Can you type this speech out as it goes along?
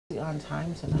on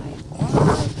time tonight.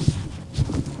 What?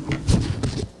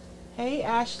 Hey,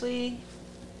 Ashley.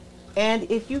 And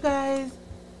if you guys,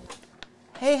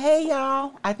 hey,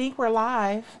 y'all. I think we're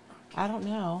live. I don't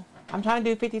know. I'm trying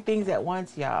to do 50 things at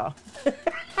once, y'all.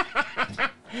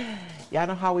 Y'all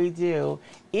know how we do.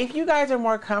 If you guys are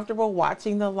more comfortable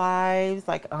watching the lives,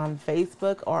 like on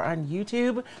Facebook or on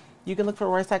YouTube, you can look for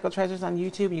Royce Cycle Treasures on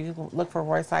YouTube. You can look for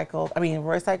Royce Cycle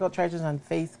Treasures on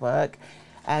Facebook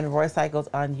and Royce Cycles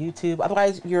on YouTube.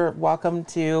 Otherwise, you're welcome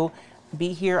to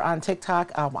be here on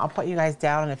TikTok. I'll put you guys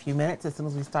down in a few minutes as soon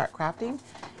as we start crafting.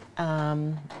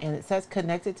 And it says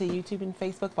connected to YouTube and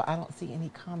Facebook, but I don't see any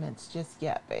comments just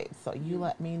yet, babe. So you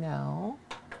let me know.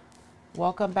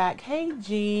 Welcome back. Hey,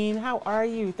 Jean. How are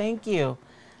you? Thank you.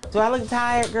 Do I look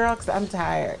tired, girl? Because I'm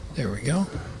tired. There we go.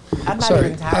 I'm not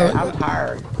even tired. I'm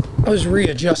tired. I was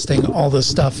readjusting all this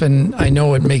stuff, and I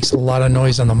know it makes a lot of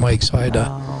noise on the mic, so I had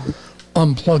to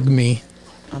unplug me.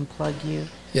 Unplug you?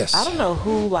 Yes. I don't know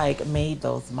who made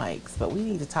those mics, but we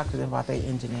need to talk to them about their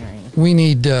engineering. We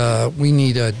need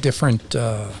a different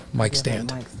mic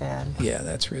stand. Mic stand. Yeah,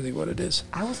 that's really what it is.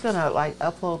 I was gonna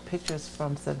upload pictures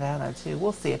from Savannah too.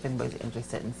 We'll see if anybody's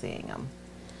interested in seeing them.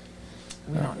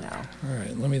 We don't know. All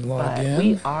right, let me log in.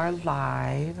 We are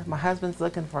live. My husband's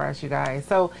looking for us, you guys.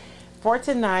 So for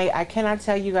tonight, I cannot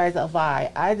tell you guys a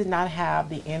lie. I did not have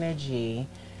the energy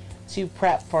to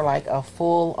prep for a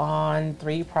full-on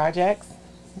 3 projects.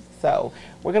 So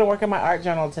we're going to work on my art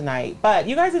journal tonight. But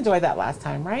you guys enjoyed that last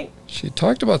time, right? She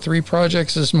talked about 3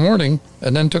 projects this morning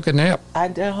and then took a nap. I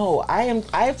know. I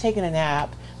have taken a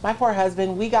nap. My poor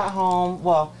husband, we got home.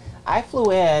 Well, I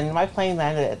flew in. My plane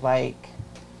landed at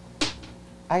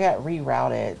I got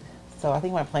rerouted. So I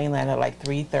think my plane landed at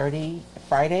 3:30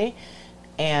 Friday.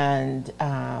 And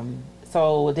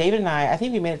so David and I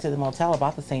think we made it to the motel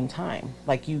about the same time.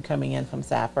 You coming in from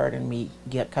Safford and me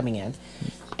coming in.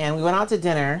 And we went out to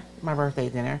dinner, my birthday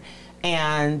dinner,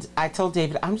 and I told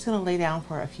David, I'm just going to lay down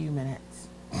for a few minutes.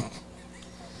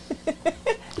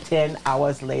 10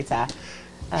 hours later.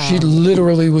 She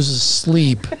literally was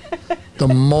asleep the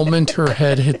moment her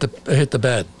head hit the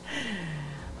bed.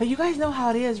 But you guys know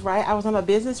how it is, right? I was on a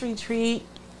business retreat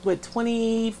with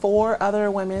 24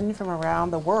 other women from around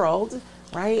the world,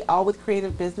 right? All with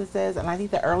creative businesses. And I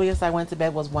think the earliest I went to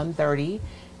bed was 1:30.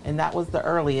 And that was the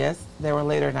earliest. There were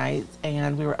later nights,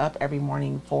 and we were up every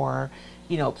morning for,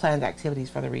 planned activities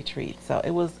for the retreat. So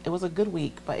it was a good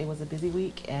week, but it was a busy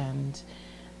week, and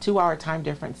 2-hour time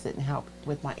difference didn't help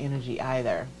with my energy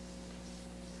either.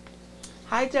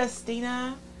 Hi,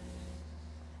 Justina.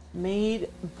 Made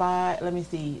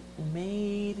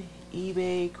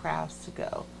eBay Crafts to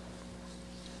Go.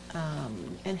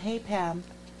 And hey, Pam.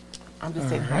 I'm just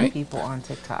saying hi to people on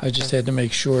TikTok. I just had to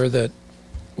make sure that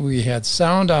we had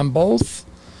sound on both.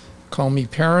 Call me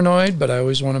paranoid, but I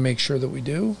always want to make sure that we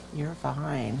do. You're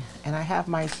fine. And I have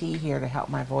my tea here to help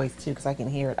my voice too, because I can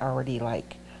hear it already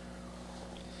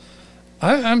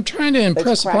I'm trying to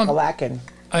impress upon...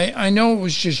 I know it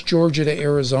was just Georgia to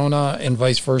Arizona and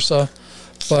vice versa,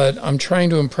 but I'm trying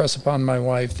to impress upon my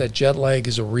wife that jet lag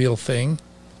is a real thing.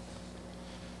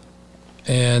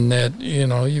 And that,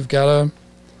 you've got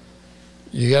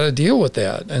to deal with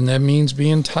that, and that means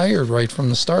being tired right from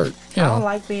the start. I don't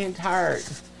like being tired.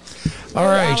 All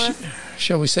right.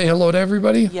 Shall we say hello to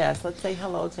everybody? Yes, let's say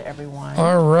hello to everyone.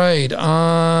 All right.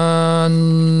 On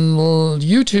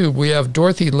YouTube, we have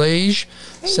Dorothy Lage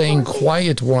saying Dorothy.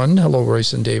 Quiet One. Hello,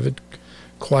 Royce and David.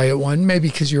 Quiet One, maybe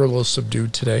because you're a little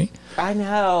subdued today. I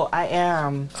know, I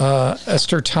am.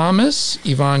 Esther Thomas,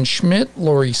 Yvonne Schmidt,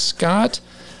 Lori Scott,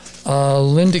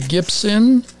 Linda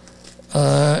Gibson,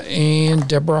 and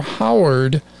Deborah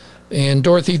Howard. And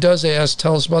Dorothy does ask,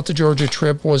 tell us about the Georgia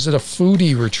trip. Was it a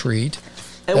foodie retreat?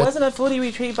 It wasn't a foodie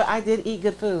retreat, but I did eat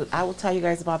good food. I will tell you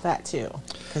guys about that too,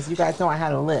 because you guys know I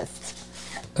had a list.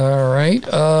 All right.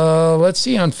 Let's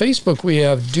see. On Facebook, we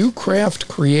have Do Craft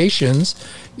Creations.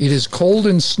 It is cold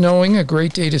and snowing. A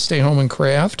great day to stay home and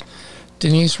craft.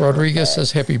 Denise Rodriguez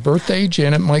says happy birthday.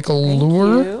 Janet Michael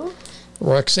Lure.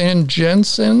 Roxanne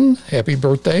Jensen, happy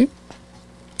birthday.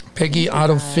 Peggy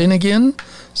Otto Finnegan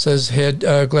says,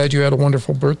 glad you had a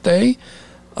wonderful birthday.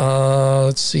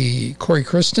 Let's see. Corey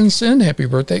Christensen, happy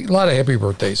birthday. A lot of happy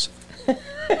birthdays.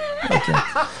 Okay.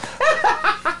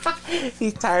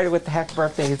 He's tired with the happy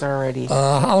birthdays already.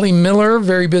 Holly Miller,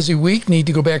 very busy week. Need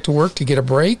to go back to work to get a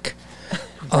break.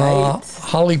 Right.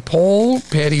 Holly Pohl,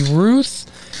 Patty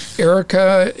Ruth,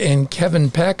 Erica and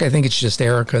Kevin Peck. I think it's just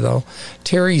Erica, though.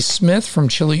 Terry Smith from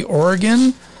Chile,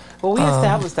 Oregon. Well, we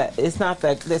established that it's not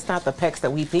the Pecks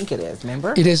that we think it is.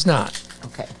 Remember? It is not.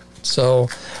 Okay. So,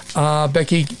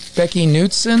 Becky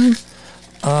Knutson,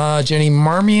 Jenny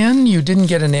Marmion, you didn't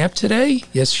get a nap today?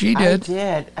 Yes, she did. I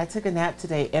did. I took a nap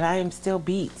today, and I am still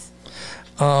beat.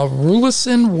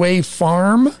 Rulison Way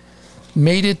Farm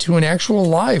made it to an actual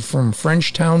live from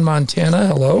Frenchtown, Montana.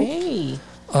 Hello. Hey.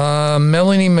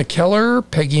 Melanie McKellar,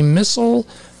 Peggy Missile,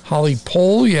 Holly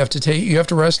Pohl. You have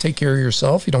to rest, take care of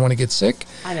yourself. You don't want to get sick.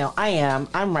 I know. I am.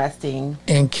 I'm resting.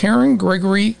 And Karen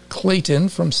Gregory Clayton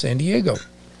from San Diego.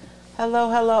 Hello,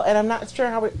 hello. And I'm not sure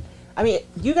how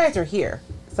you guys are here.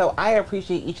 So I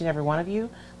appreciate each and every one of you.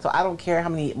 So I don't care how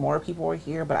many more people are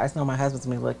here, but I just know my husband's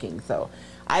going to be looking. So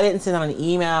I didn't send out an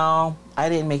email. I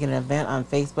didn't make an event on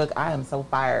Facebook. I am so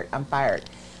fired. I'm fired.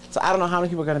 So I don't know how many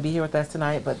people are going to be here with us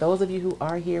tonight, but those of you who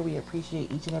are here, we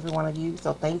appreciate each and every one of you.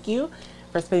 So thank you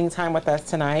for spending time with us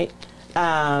tonight.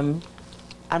 I'm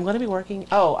going to be working.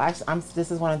 This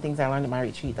is one of the things I learned at my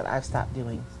retreat that I've stopped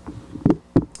doing.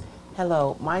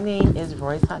 Hello, my name is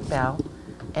Royce Bell,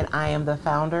 and I am the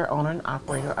founder, owner, and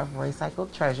operator of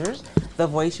Roycycled Treasures. The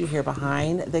voice you hear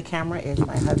behind the camera is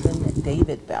my husband,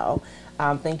 David Bell.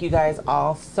 Thank you guys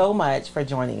all so much for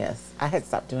joining us. I had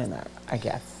stopped doing that, I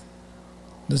guess.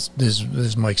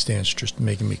 This mic stand's just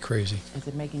making me crazy. Is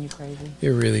it making you crazy? It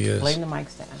really is. Blame the mic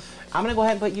stand. I'm going to go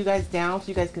ahead and put you guys down so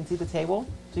you guys can see the table,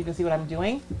 so you can see what I'm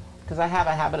doing, because I have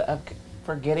a habit of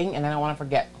forgetting, and I don't want to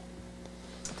forget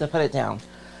to put it down.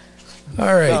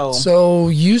 All right. So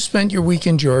you spent your week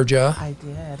in Georgia. I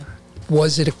did.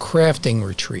 Was it a crafting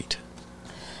retreat?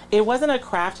 It wasn't a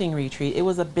crafting retreat. It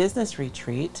was a business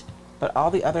retreat, but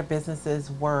all the other businesses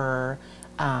were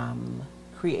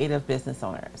creative business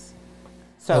owners.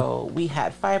 So we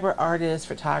had fiber artists,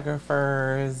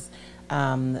 photographers.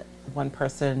 One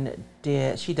person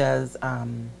does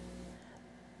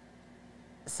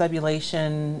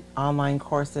subulation online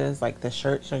courses, like the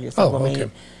shirt show your sublimate.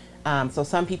 So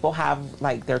some people have,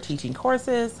 like, they're teaching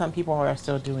courses. Some people are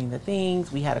still doing the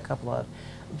things. We had a couple of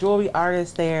jewelry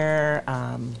artists there.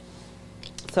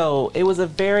 So it was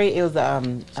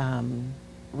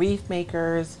wreath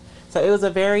makers. So it was a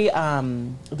very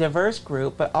diverse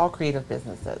group, but all creative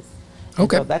businesses.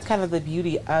 Okay. So that's kind of the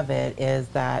beauty of it, is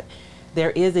that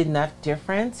there is enough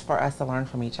difference for us to learn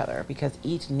from each other, because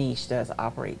each niche does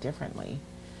operate differently.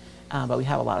 But we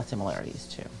have a lot of similarities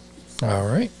too. So all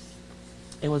right.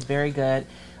 it was very good.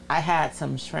 I had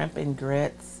some shrimp and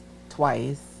grits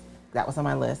twice. That was on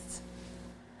my list.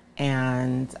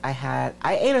 And I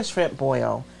ate a shrimp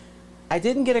boil. I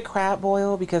didn't get a crab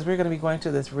boil because we're going to be going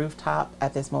to this rooftop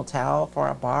at this motel for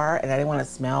a bar, and I didn't want to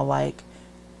smell like,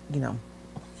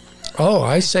 Oh,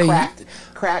 I say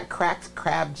cracked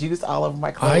crab juice all over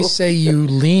my clothes. I say you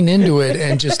lean into it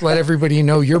and just let everybody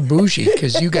know you're bougie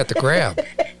because you got the crab.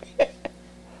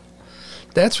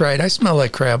 That's right. I smell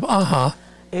like crab.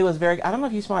 It was very. I don't know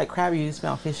if you smell like crab or you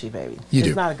smell fishy, baby. You do.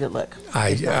 It's not a good look.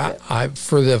 I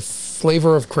for the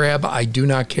flavor of crab, I do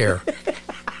not care.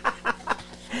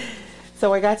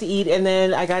 So I got to eat, and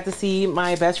then I got to see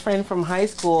my best friend from high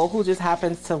school, who just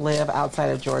happens to live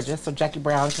outside of Georgia. So Jackie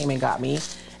Brown came and got me,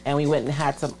 and we went and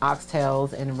had some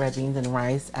oxtails and red beans and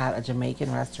rice at a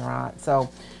Jamaican restaurant. So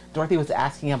Dorothy was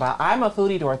asking about, I'm a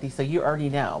foodie, Dorothy, so you already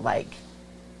know, like,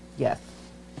 yes.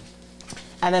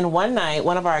 And then one night,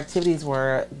 one of our activities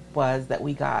was that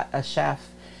we got a chef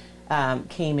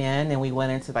came in, and we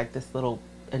went into like this little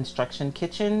instruction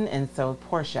kitchen, and so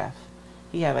poor chef,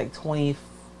 he had like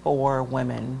 24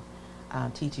 women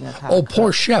teaching us how to cook.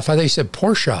 Poor chef. I thought you said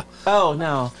Portia. Oh,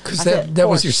 no. Because that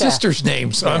was your sister's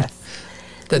name, son. Yes.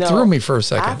 That threw me for a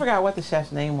second. I forgot what the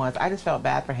chef's name was. I just felt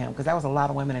bad for him because there was a lot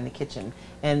of women in the kitchen.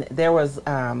 And there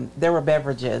were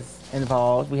beverages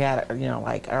involved. We had,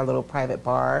 like our little private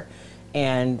bar,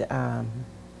 and a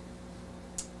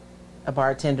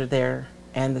bartender there,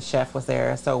 and the chef was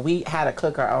there. So we had to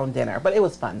cook our own dinner. But it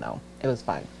was fun, though. It was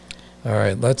fun. All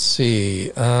right, let's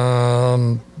see.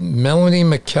 Melanie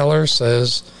McKellar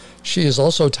says she is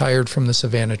also tired from the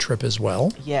Savannah trip as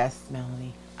well. Yes,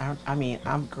 Melanie.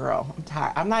 I'm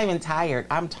tired. I'm not even tired.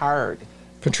 I'm tired.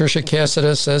 Patricia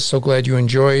Cassida says, so glad you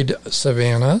enjoyed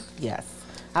Savannah. Yes.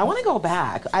 I want to go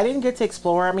back. I didn't get to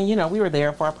explore. I mean, we were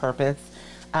there for a purpose.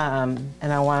 And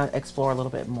I want to explore a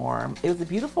little bit more. It was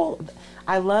beautiful.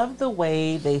 I love the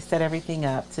way they set everything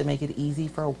up to make it easy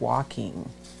for walking.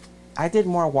 I did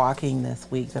more walking this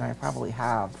week than I probably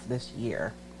have this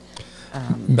year.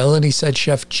 Melanie said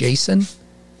Chef Jason.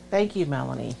 Thank you,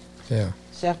 Melanie. Yeah.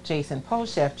 Chef Jason,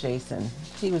 post Chef Jason.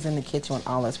 He was in the kitchen with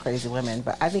all those crazy women,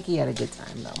 but I think he had a good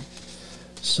time, though.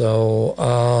 So,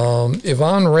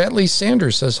 Yvonne Ratley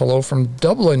Sanders says hello from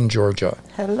Dublin, Georgia.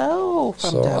 Hello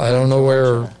from Dublin, I don't know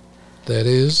Georgia. That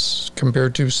is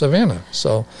compared to Savannah.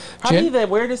 So, probably the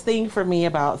weirdest thing for me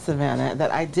about Savannah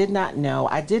that I did not know,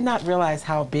 I did not realize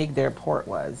how big their port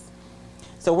was.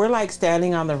 So we're like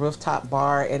standing on the rooftop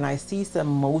bar, and I see some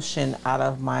motion out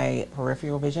of my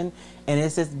peripheral vision, and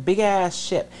it's this big ass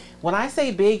ship. When I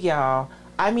say big, y'all,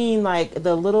 I mean like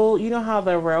the little, you know how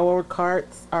the railroad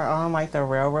carts are on like the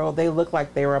railroad? They look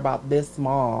like they were about this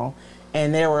small,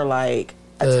 and there were like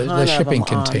a ton the shipping of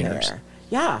them containers. on there.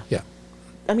 Yeah. Yeah.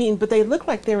 I mean, but they look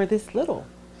like they were this little.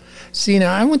 See,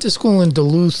 now I went to school in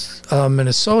Duluth,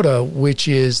 Minnesota, which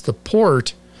is the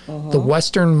port, the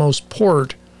westernmost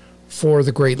port for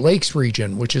the Great Lakes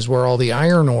region, which is where all the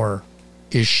iron ore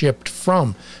is shipped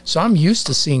from. So I'm used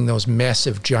to seeing those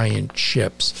massive giant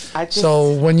ships.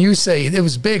 So when you say it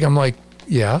was big, I'm like,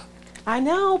 yeah. I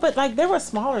know, but like there were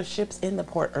smaller ships in the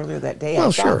port earlier that day. Well,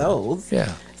 I saw those.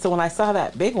 Yeah. So when I saw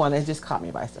that big one, it just caught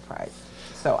me by surprise.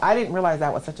 So I didn't realize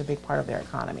that was such a big part of their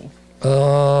economy.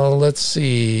 Let's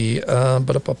see.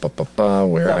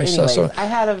 Where I saw. I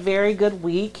had a very good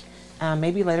week.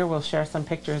 Maybe later we'll share some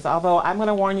pictures. Although I'm going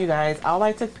to warn you guys, all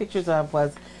I took pictures of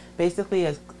was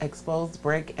basically exposed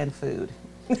brick and food.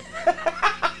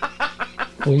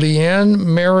 Leanne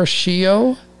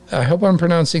Marachio, I hope I'm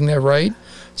pronouncing that right,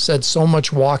 said so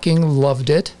much walking,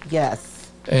 loved it.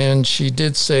 Yes. And she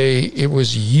did say it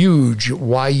was huge,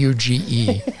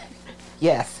 Y-U-G-E.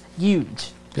 Yes,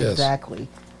 huge. Yes. Exactly.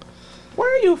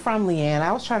 Where are you from, Leanne?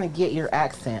 I was trying to get your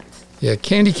accent. Yeah,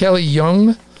 Candy Kelly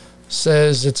Young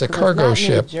says it's a cargo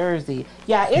ship. New Jersey.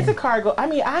 Yeah, it's a cargo. I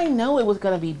mean, I know it was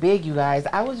going to be big, you guys.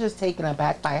 I was just taken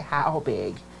aback by how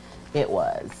big it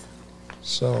was.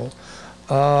 So,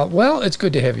 well, it's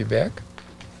good to have you back.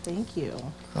 Thank you.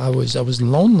 I was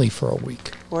lonely for a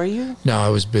week. Were you? No, I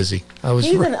was busy.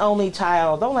 He's an only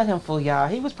child. Don't let him fool y'all.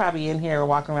 He was probably in here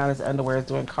walking around in his underwear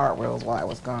doing cartwheels while I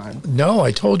was gone. No,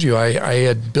 I told you I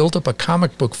had built up a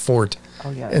comic book fort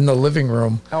in the living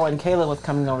room. Oh, and Kayla was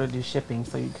coming over to do shipping,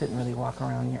 so you couldn't really walk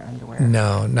around in your underwear.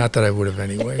 No, not that I would have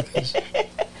anyway.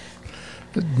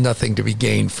 Nothing to be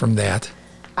gained from that.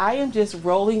 I am just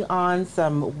rolling on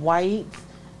some white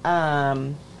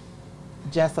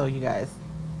gesso, you guys.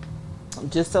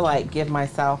 Just to like give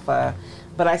myself a,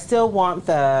 but I still want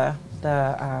the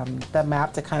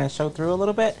map to kind of show through a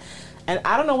little bit. And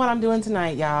I don't know what I'm doing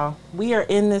tonight, y'all. We are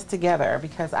in this together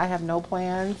because I have no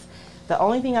plans. The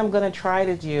only thing I'm going to try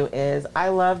to do is I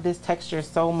love this texture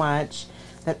so much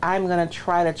that I'm going to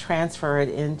try to transfer it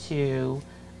into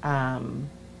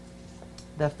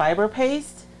the fiber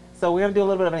paste. So we're going to do a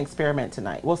little bit of an experiment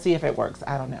tonight. We'll see if it works.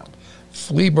 I don't know.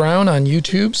 Flea Brown on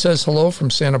YouTube says hello from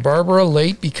Santa Barbara,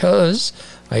 late because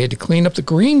I had to clean up the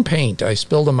green paint I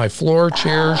spilled on my floor,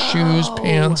 chairs, shoes,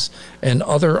 pants, and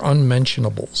other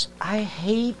unmentionables. I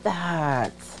hate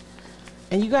that.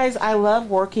 And you guys, I love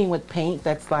working with paint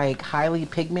that's like highly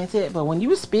pigmented, but when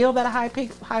you spill that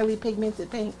highly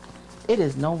pigmented paint, it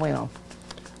is no bueno.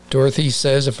 Dorothy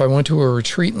says if I went to a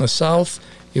retreat in the South,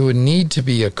 it would need to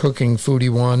be a cooking foodie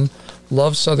one.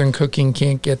 Love Southern cooking,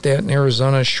 can't get that in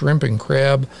Arizona. Shrimp and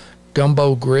crab,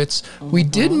 gumbo grits. We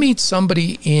did meet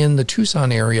somebody in the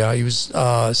Tucson area. He was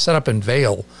set up in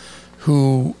Vail,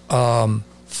 who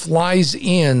flies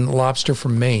in lobster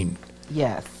from Maine.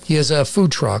 Yes. He has a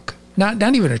food truck, not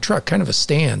even a truck, kind of a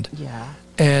stand. Yeah.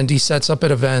 And he sets up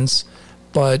at events,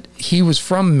 but he was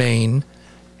from Maine,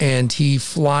 and he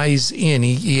flies in.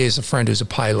 He has a friend who's a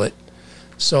pilot.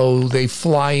 So they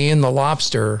fly in the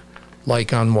lobster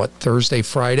like on what, Thursday,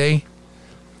 Friday,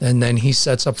 and then he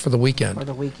sets up for the weekend. For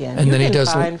the weekend. And you then can he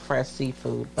does find fresh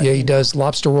seafood. Yeah, he does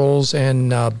lobster rolls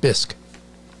and bisque.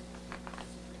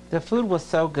 The food was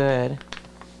so good.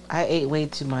 I ate way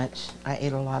too much. I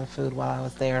ate a lot of food while I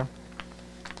was there.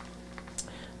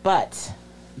 But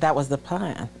that was the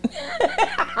plan.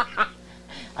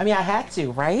 I mean, I had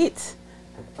to, right?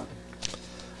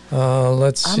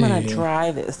 Let's see. I'm gonna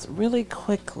dry this really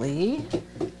quickly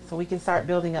so we can start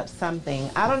building up something.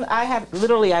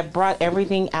 I've brought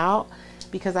everything out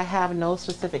because I have no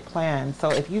specific plan. So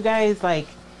if you guys like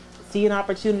see an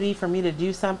opportunity for me to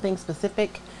do something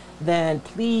specific, then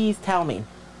please tell me.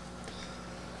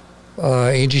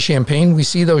 Angie Champagne, we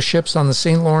see those ships on the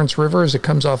St. Lawrence River as it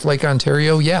comes off Lake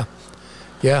Ontario. Yeah.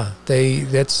 Yeah.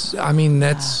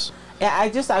 Yeah,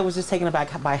 I was just taken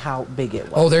aback by how big it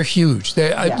was. Oh, they're huge.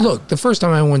 Look, the first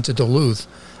time I went to Duluth,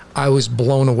 I was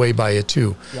blown away by it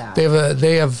too. Yeah.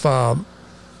 They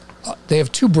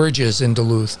have two bridges in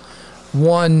Duluth.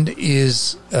 One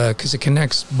is because it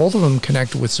connects, both of them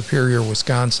connect with Superior,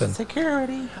 Wisconsin.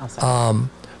 Security. Oh, sorry.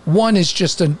 One is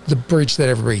just the bridge that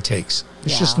everybody takes.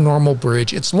 It's just a normal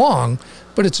bridge. It's long,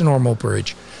 but it's a normal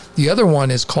bridge. The other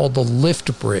one is called the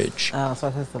lift bridge. Oh, so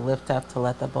it has to lift up to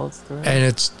let the boats through?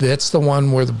 And that's the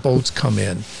one where the boats come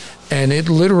in. And it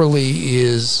literally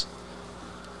is,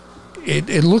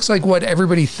 it looks like what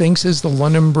everybody thinks is the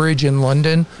London Bridge in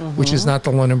London, which is not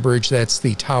the London Bridge. That's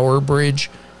the Tower Bridge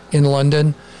in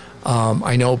London.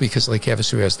 I know because Lake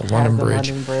Havasu has the London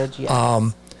Bridge. London Bridge,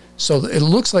 yes. So it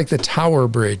looks like the Tower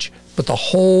Bridge, but the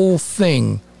whole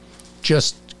thing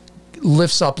just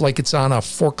lifts up like it's on a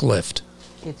forklift.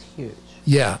 It's huge.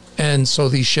 Yeah, and so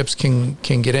these ships can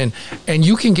get in, and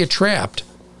you can get trapped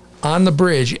on the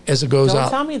bridge as it goes Don't up.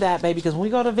 tell me that, baby, because when we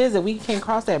go to visit, we can't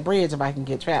cross that bridge if I can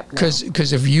get trapped. Because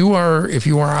if you are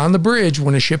on the bridge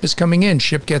when a ship is coming in,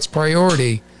 ship gets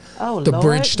priority. Oh, the Lord.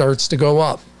 bridge starts to go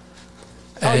up.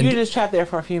 And you're just trapped there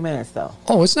for a few minutes, though.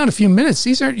 Oh, it's not a few minutes.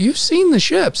 You've seen the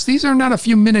ships. These are not a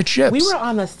few minute ships. We were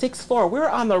on the 6th floor. We were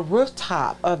on the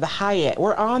rooftop of the Hyatt.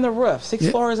 We're on the roof,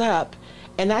 6 floors up.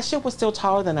 And that ship was still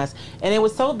taller than us. And it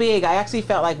was so big, I actually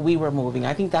felt like we were moving.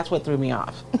 I think that's what threw me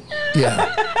off.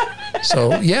 Yeah.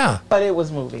 So, yeah. But it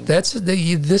was moving. This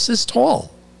is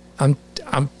tall. I'm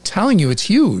telling you, it's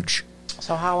huge.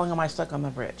 So how long am I stuck on the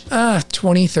bridge?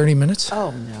 20, 30 minutes. Oh,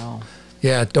 no.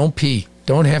 Yeah, don't pee.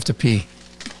 Don't have to pee.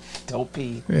 Don't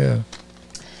pee. Yeah.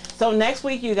 So next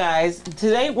week, you guys,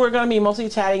 today we're going to be mostly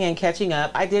chatting and catching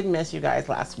up. I did miss you guys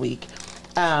last week.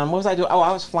 What was I doing? Oh,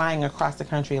 I was flying across the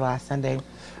country last Sunday.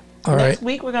 Next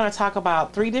week, we're going to talk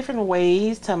about 3 different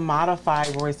ways to modify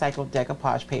recycled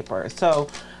decoupage paper. So,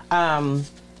 and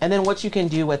then what you can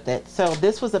do with it. So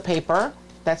this was a paper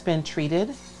that's been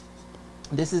treated.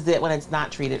 This is it when it's not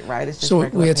treated, right? It's just so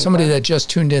regular we had paper. somebody that just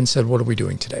tuned in and said, what are we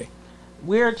doing today?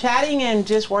 We're chatting and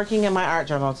just working in my art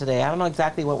journal today. I don't know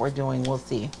exactly what we're doing. We'll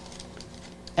see.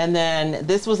 And then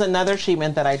this was another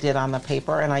treatment that I did on the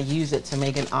paper, and I used it to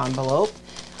make an envelope.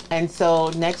 And so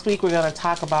next week we're going to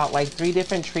talk about like 3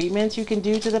 different treatments you can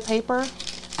do to the paper,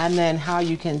 and then how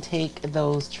you can take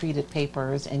those treated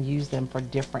papers and use them for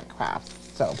different crafts.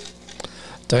 So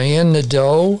Diane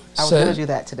Nadeau I was going to do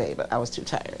that today, but I was too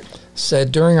tired.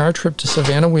 Said during our trip to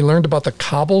Savannah, we learned about the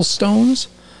cobblestones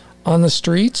on the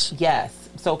streets. Yes.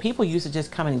 So people used to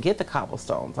just come and get the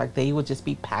cobblestones. Like they would just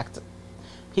be packed.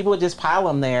 People would just pile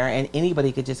them there and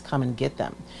anybody could just come and get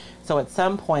them. So at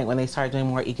some point when they started doing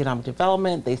more economic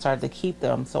development, they started to keep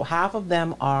them. So half of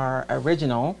them are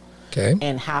original. Okay.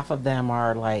 And half of them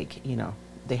are like, you know,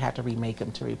 they had to remake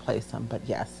them to replace them. But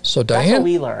yes. So that's Diane, what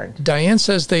we learned. Diane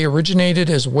says they originated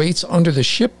as weights under the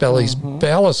ship bellies,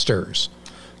 balusters.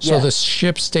 So Yes. the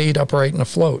ship stayed upright and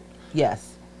afloat. Yes.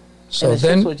 So and the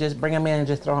then ships would just bring them in and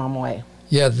just throw them away.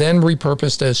 Yeah, then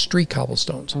repurposed as street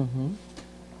cobblestones.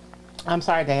 I'm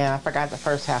sorry, Diane, I forgot the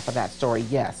first half of that story.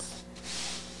 Yes.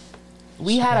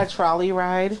 We had a trolley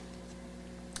ride,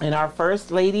 and our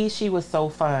first lady, she was so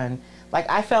fun. Like,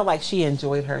 I felt like she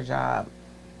enjoyed her job.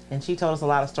 And she told us a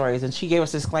lot of stories, and she gave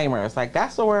us disclaimers. Like,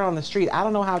 that's the word on the street. I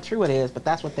don't know how true it is, but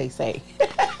that's what they say.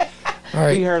 All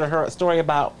right. We heard her story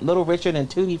about Little Richard and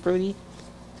Tutti Frutti.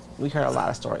 We heard a lot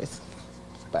of stories.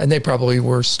 And they probably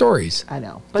were stories. I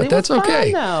know. But it that's was fun,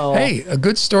 okay. though. Hey, a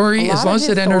good story as long as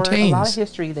it entertains. A lot of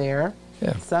history there.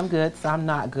 Yeah. Some good, some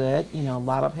not good. You know, a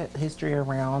lot of history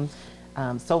around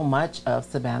so much of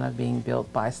Savannah being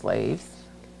built by slaves.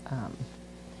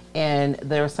 And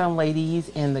there were some ladies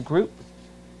in the group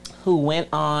who went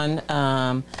on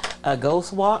a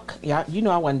ghost walk. Y'all, you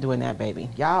know I wasn't doing that, baby.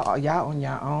 Y'all on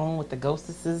your own with the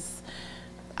ghostesses.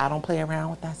 I don't play around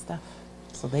with that stuff.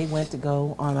 So they went to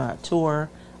go on a tour,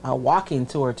 a walking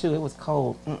tour too. It was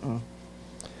cold.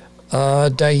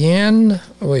 Diane,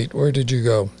 wait, where did you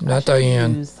go? Not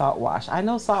Diane. Use salt wash. I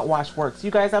know salt wash works. You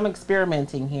guys, I'm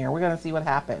experimenting here. We're gonna see what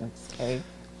happens. Okay.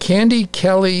 Candy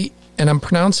Kelly, and I'm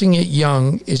pronouncing it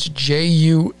Young. It's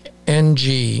Jung.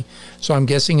 So I'm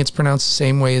guessing it's pronounced the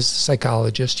same way as the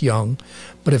psychologist, Young.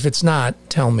 But if it's not,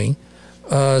 tell me.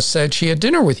 Said she had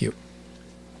dinner with you.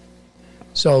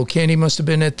 So Candy must have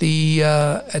been at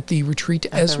the retreat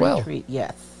as well. Retreat,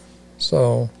 yes.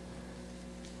 So,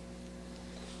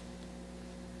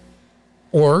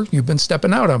 or you've been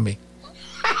stepping out on me.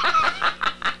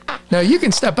 Now you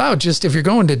can step out just if you're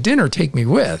going to dinner. Take me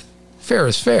with. Fair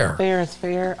is fair. Fair is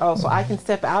fair. Oh, so I can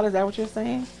step out? Is that what you're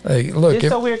saying? Hey, look,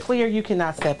 Just so we're clear, you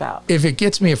cannot step out. if it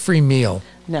gets me a free meal,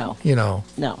 No, you know.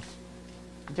 no.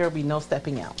 There will be no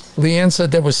stepping out. Leanne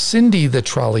said that was Cindy, the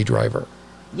trolley driver.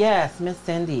 Yes, Miss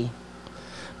Cindy.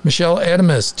 Michelle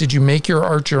Adamus, did you make your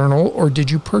art journal or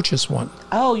did you purchase one?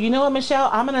 Oh, you know what, Michelle?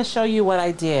 I'm going to show you what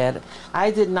I did.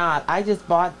 I did not. I just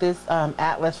bought this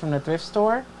atlas from the thrift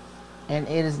store, and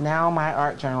it is now my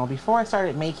art journal. Before I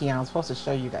started making, I was supposed to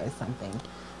show you guys something.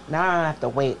 Now I don't have to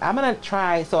wait. I'm going to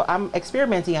try. So I'm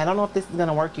experimenting. I don't know if this is going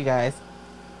to work, you guys.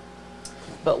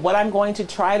 But what I'm going to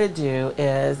try to do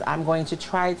is I'm going to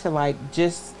try to like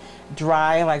just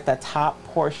dry like the top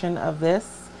portion of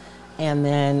this and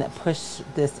then push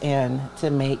this in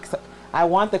to make, I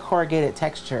want the corrugated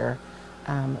texture,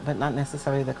 but not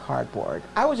necessarily the cardboard.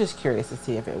 I was just curious to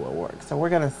see if it will work. So we're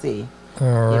going to see if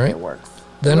it works.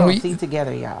 Then we see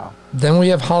together, y'all. Then we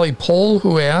have Holly Pohl,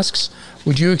 who asks,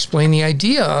 would you explain the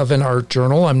idea of an art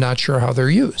journal? I'm not sure how they're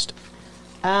used.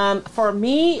 For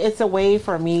me, it's a way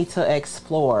for me to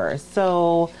explore.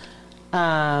 So,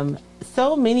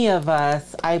 so many of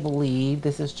us, I believe,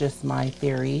 this is just my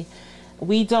theory,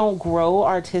 we don't grow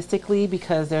artistically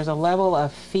because there's a level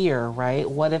of fear, right?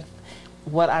 What if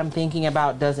what I'm thinking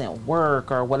about doesn't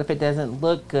work, or what if it doesn't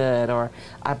look good, or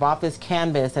I bought this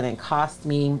canvas and it cost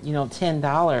me, you know,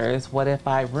 $10. What if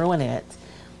I ruin it?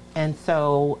 And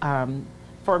so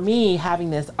for me, having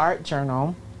this art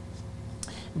journal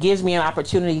gives me an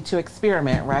opportunity to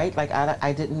experiment, right? Like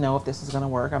I didn't know if this was going to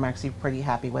work. I'm actually pretty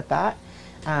happy with that.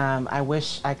 I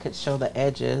wish I could show the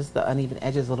edges, the uneven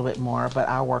edges a little bit more, but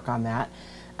I'll work on that.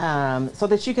 So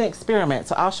that you can experiment.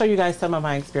 So I'll show you guys some of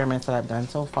my experiments that I've done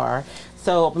so far.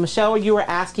 So Michelle, you were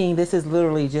asking, this is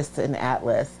literally just an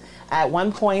atlas. At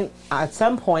some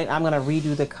point, I'm going to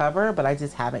redo the cover, but I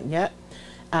just haven't yet.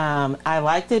 I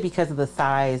liked it because of the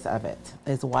size of it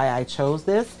is why I chose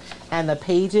this. And the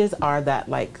pages are that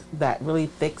really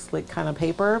thick, slick kind of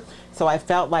paper. So I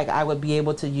felt like I would be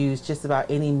able to use just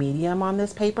about any medium on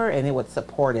this paper and it would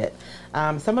support it.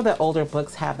 Some of the older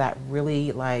books have that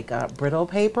really brittle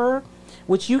paper,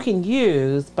 which you can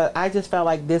use, but I just felt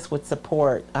like this would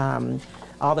support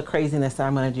all the craziness that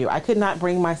I'm going to do. I could not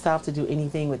bring myself to do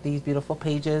anything with these beautiful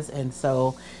pages, and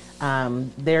so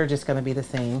they're just going to be the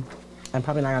same. I'm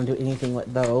probably not going to do anything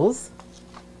with those.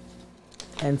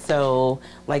 And so,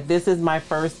 like, this is my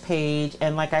first page.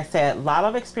 And like I said, a lot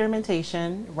of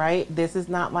experimentation, right? This is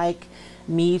not like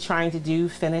me trying to do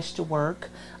finished work.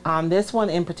 On this one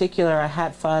in particular, I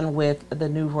had fun with the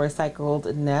new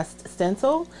Roycycled Nest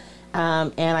stencil.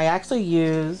 And I actually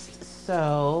used,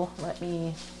 so let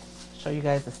me show you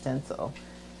guys the stencil.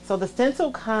 So the stencil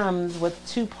comes with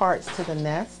two parts to the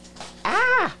nest.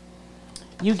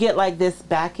 You get like this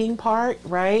backing part,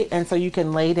 right? And so you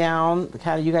can lay down,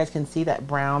 kind of, you guys can see that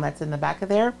brown that's in the back of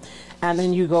there. And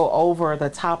then you go over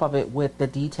the top of it with the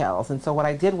details. And so what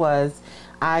I did was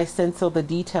I stenciled the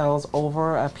details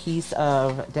over a piece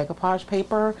of decoupage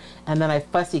paper, and then I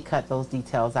fussy cut those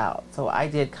details out. So I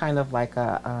did kind of like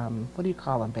a, what do you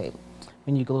call them, babe?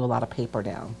 When you glue a lot of paper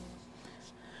down.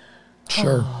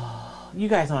 Sure. You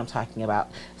guys know what I'm talking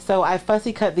about. So I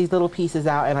fussy cut these little pieces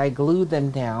out and I glued them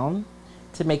down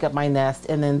to make up my nest.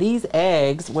 And then these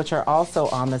eggs, which are also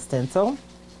on the stencil,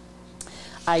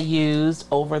 I used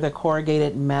over the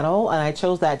corrugated metal, and I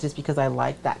chose that just because I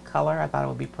like that color. I thought it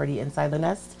would be pretty inside the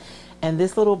nest. And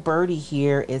this little birdie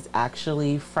here is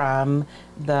actually from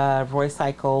the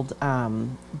Roycycled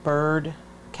bird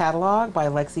catalog by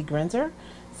Lexi Grinzer.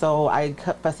 So I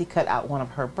fussy cut out one of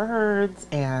her birds,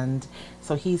 and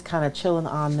so he's kind of chilling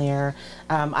on there.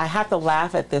 I have to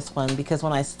laugh at this one because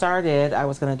when I started, I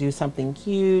was going to do something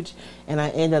huge, and I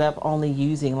ended up only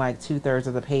using like 2/3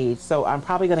 of the page. So I'm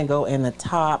probably going to go in the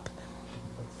top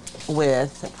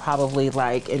with probably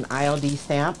like an IOD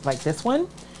stamp like this one,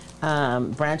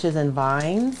 branches and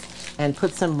vines, and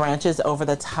put some branches over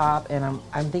the top. And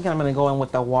I'm thinking I'm going to go in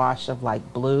with a wash of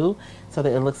like blue, so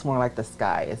that it looks more like the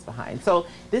sky is behind. So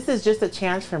this is just a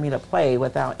chance for me to play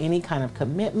without any kind of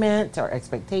commitment or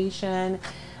expectation.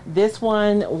 This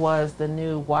one was the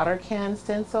new water can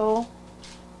stencil.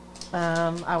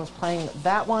 I was playing with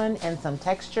that one and some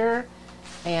texture,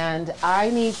 and I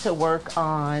need to work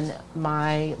on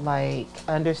my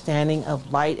understanding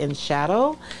of light and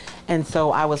shadow. And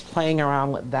so I was playing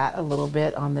around with that a little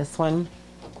bit on this one,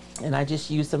 and I just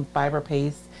used some fiber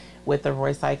paste with the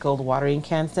Roycycled watering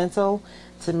can stencil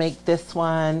to make this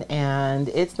one. And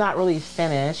it's not really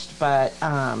finished, but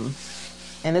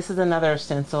and this is another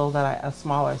stencil that a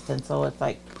smaller stencil. It's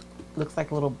like, looks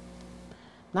like little,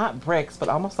 not bricks, but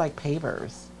almost like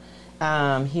pavers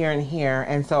here and here.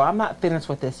 And so I'm not finished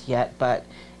with this yet, but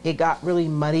it got really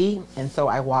muddy, and so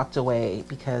I walked away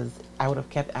because I would have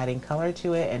kept adding color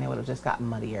to it and it would have just gotten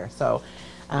muddier. So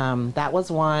that was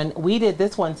one. We did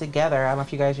this one together. I don't know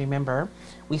if you guys remember.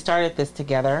 We started this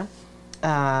together,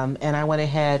 and I went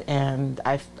ahead and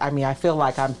I mean, I feel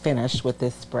like I'm finished with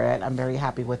this spread. I'm very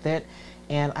happy with it,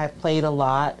 and I played a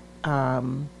lot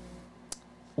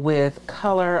with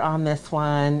color on this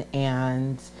one,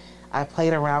 and I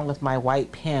played around with my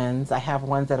white pens. I have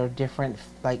ones that are different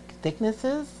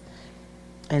thicknesses,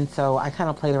 and so I kind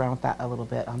of played around with that a little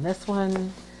bit on this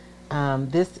one.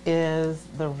 This is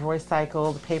the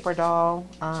recycled paper doll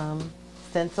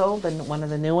stencil, one of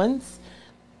the new ones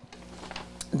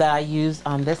that I used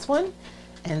on this one.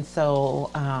 And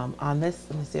so on this,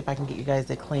 let me see if I can get you guys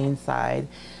the clean side.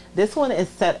 This one is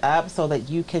set up so that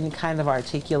you can kind of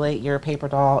articulate your paper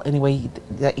doll any way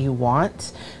that you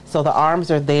want. So the arms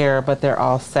are there, but they're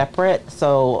all separate.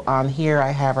 So on here,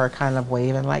 I have her kind of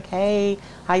waving like, hey,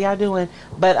 how y'all doing?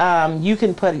 But you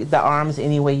can put the arms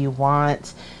any way you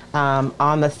want.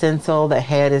 On the stencil, the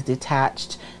head is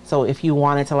detached. So if you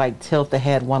wanted to like tilt the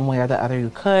head one way or the other,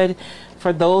 you could.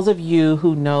 For those of you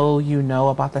who know, you know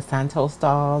about the Santos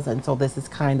dolls, and so this is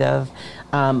kind of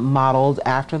modeled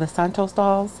after the Santos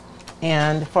dolls.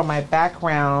 And for my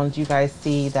background, you guys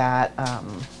see that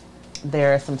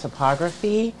there is some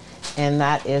topography, and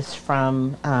that is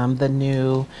from the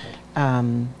new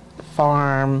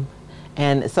farm.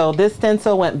 And so this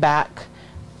stencil went back.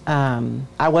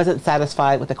 I wasn't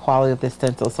satisfied with the quality of this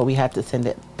stencil, so we had to send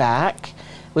it back,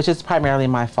 which is primarily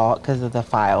my fault because of the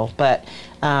file. But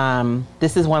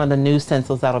this is one of the new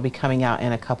stencils that'll be coming out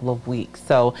in a couple of weeks.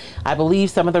 So I believe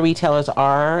some of the retailers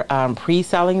are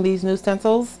pre-selling these new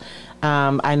stencils.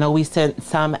 I know we sent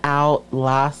some out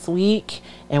last week,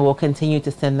 and we'll continue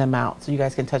to send them out. So you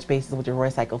guys can touch bases with your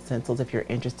recycled stencils if you're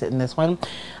interested in this one.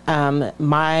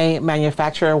 My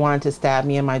manufacturer wanted to stab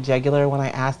me in my jugular when I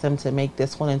asked them to make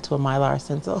this one into a Mylar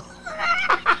stencil.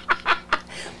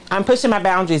 I'm pushing my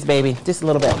boundaries, baby, just a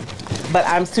little bit. But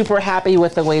I'm super happy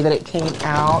with the way that it came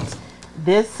out.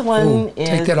 This one is...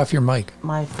 Take that off your mic.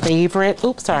 My favorite.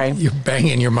 Oops, sorry. You're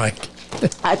banging your mic.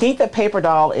 I think the paper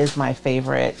doll is my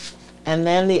favorite. And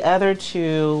then the other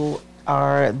two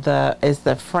are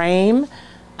the frame.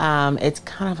 It's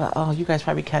kind of a, oh, you guys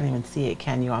probably can't even see it,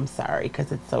 can you? I'm sorry,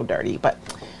 because it's so dirty. But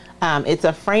it's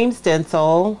a frame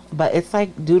stencil, but it's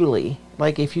like doodly.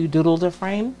 Like if you doodled a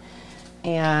frame.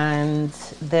 And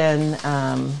then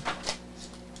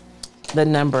the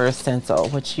number stencil,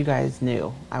 which you guys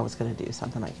knew I was going to do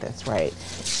something like this, right?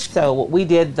 So we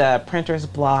did the printer's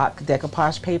block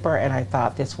decoupage paper, and I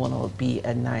thought this one would be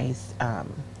a nice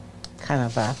kind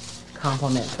of a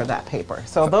complement for that paper.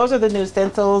 So those are the new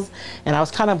stencils, and I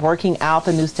was kind of working out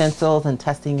the new stencils and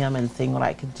testing them and seeing what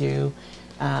I could do.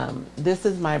 This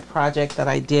is my project that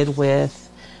I did with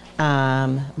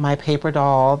my paper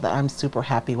doll that I'm super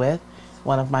happy with.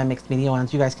 One of my mixed media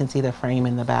ones. You guys can see the frame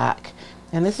in the back.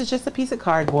 And this is just a piece of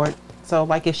cardboard. So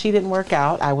like if she didn't work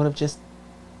out, I would have just,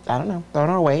 I don't know, thrown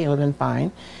her away. It would have been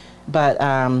fine. But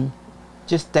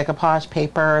just decoupage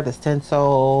paper, the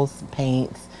stencils,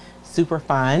 paints, super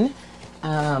fun.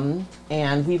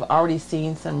 And we've already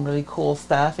seen some really cool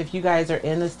stuff. If you guys are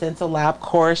in the stencil lab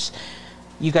course,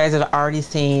 you guys have already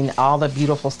seen all the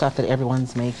beautiful stuff that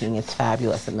everyone's making. It's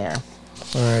fabulous in there.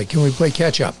 All right, can we play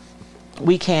catch up?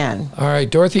 We can. All right,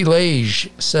 Dorothy Lage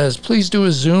says, please do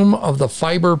a zoom of the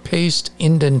fiber paste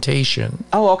indentation.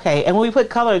 Oh, okay. And when we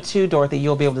put color too, Dorothy,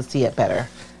 you'll be able to see it better.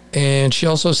 And she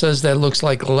also says that looks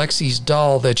like Lexi's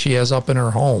doll that she has up in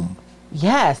her home.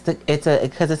 Yes,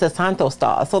 because it's a Santos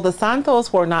doll. So the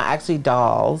Santos were not actually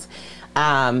dolls.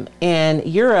 In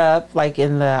Europe, like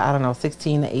in the, I don't know,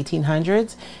 16 to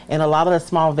 1800s, in a lot of the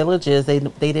small villages, they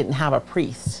didn't have a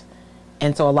priest.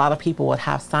 And so a lot of people would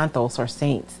have Santos or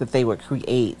saints that they would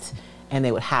create, and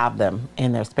they would have them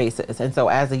in their spaces. And so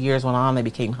as the years went on, they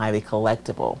became highly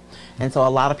collectible. And so a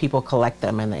lot of people collect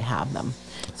them and they have them.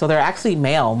 So they're actually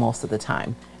male most of the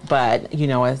time. But, you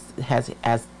know, as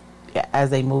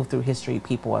they move through history,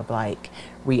 people have like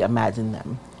reimagined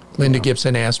them. Linda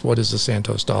Gibson asked, what is a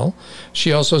Santos doll?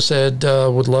 She also said,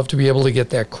 would love to be able to get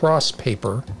that cross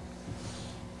paper.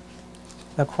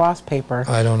 The cross paper.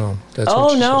 I don't know. That's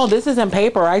oh, no, this isn't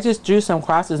paper. I just drew some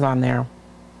crosses on there.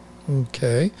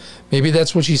 Okay. Maybe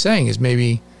that's what she's saying, is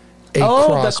maybe a cross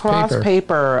paper. Oh, the cross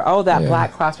paper. Oh, that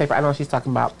black cross paper. I know what she's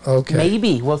talking about. Okay.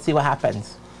 Maybe. We'll see what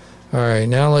happens. All right.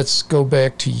 Now let's go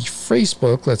back to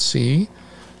Facebook. Let's see.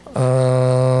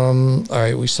 All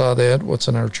right. We saw that. What's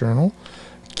in our journal?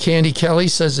 Candy Kelly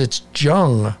says it's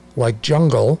Jung, like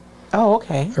jungle. Oh,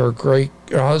 okay. Her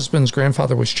husband's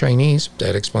grandfather was Chinese.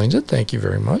 That explains it. Thank you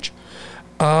very much.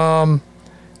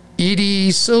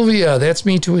 Edie Sylvia, that's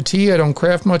me to a T. I don't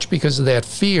craft much because of that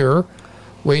fear,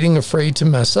 waiting afraid to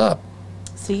mess up.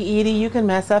 See, Edie, you can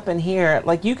mess up in here.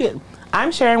 Like you can,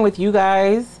 I'm sharing with you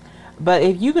guys, but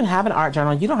if you can have an art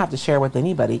journal, you don't have to share with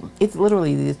anybody. It's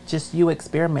literally just you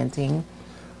experimenting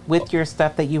with your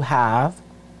stuff that you have.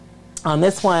 On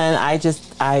this one,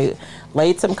 I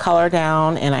laid some color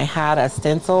down, and I had a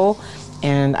stencil,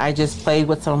 and I just played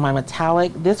with some of my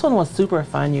metallic. This one was super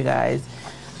fun, you guys.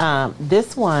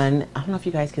 This one, I don't know if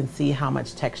you guys can see how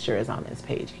much texture is on this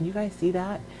page. Can you guys see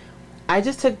that? I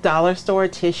just took dollar store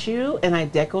tissue and I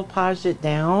decoupaged it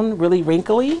down really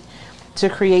wrinkly to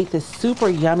create this super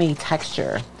yummy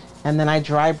texture. And then I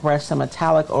dry brushed some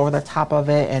metallic over the top of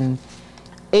it, and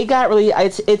it got really,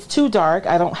 it's too dark.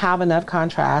 I don't have enough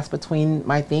contrast between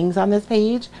my things on this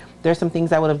page. There's some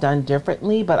things I would have done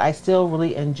differently, but I still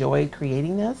really enjoyed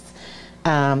creating this.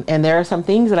 And there are some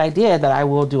things that I did that I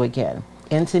will do again.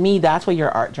 And to me, that's what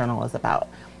your art journal is about.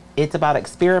 It's about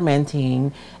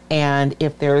experimenting, and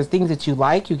if there's things that you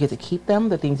like, you get to keep them.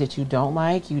 The things that you don't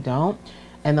like, you don't.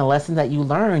 And the lessons that you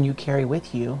learn, you carry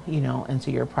with you, you know, into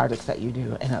your projects that you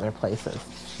do in other places.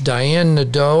 Diane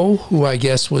Nadeau, who I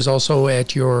guess was also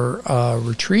at your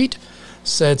retreat,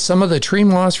 said some of the tree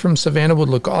moss from Savannah would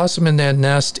look awesome in that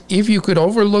nest if you could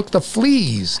overlook the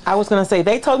fleas. I was going to say,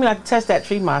 they told me not to touch that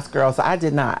tree moss, girl, so I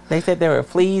did not. They said there were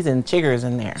fleas and chiggers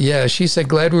in there. Yeah, she said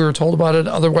glad we were told about it.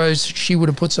 Otherwise, she would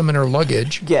have put some in her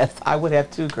luggage. Yes, I would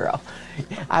have too, girl.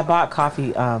 I bought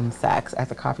coffee sacks at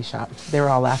the coffee shop. They were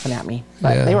all laughing at me,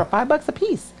 but they were $5 a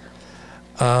piece.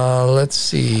 Let's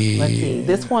see.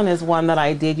 This one is one that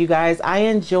I did, you guys. I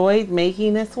enjoyed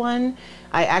making this one.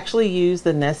 I actually used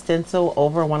the nest stencil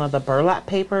over one of the burlap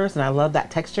papers, and I love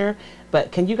that texture.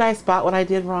 But can you guys spot what I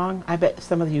did wrong? I bet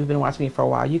some of you have been watching me for a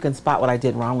while. You can spot what I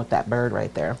did wrong with that bird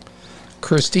right there.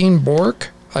 Christine Bork,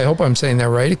 I hope I'm saying that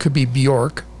right. It could be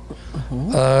Bjork.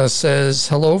 Says,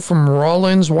 hello from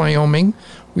Rawlins, Wyoming.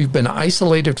 We've been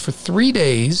isolated for 3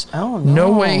 days. Oh, no.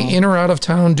 No way in or out of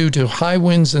town due to high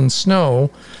winds and snow.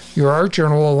 Your art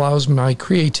journal allows my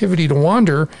creativity to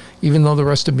wander, even though the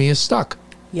rest of me is stuck.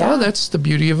 Yeah. Oh, that's the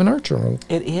beauty of an art journal.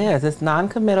 It is. It's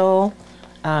non-committal,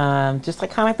 just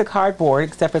like kind of like the cardboard,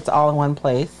 except it's all in one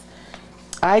place.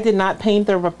 I did not paint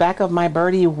the back of my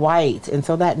birdie white, and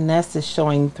so that nest is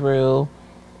showing through,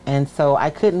 and so I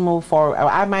couldn't move forward.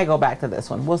 I might go back to this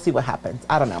one. We'll see what happens.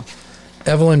 I don't know.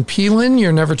 Evelyn Peelin,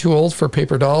 you're never too old for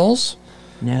paper dolls.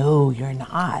 No, you're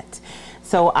not.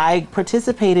 So I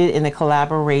participated in a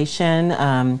collaboration,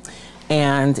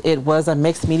 and it was a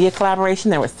mixed media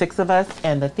collaboration. There were 6 of us,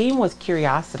 and the theme was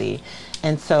curiosity.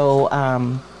 And so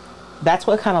that's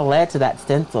what kind of led to that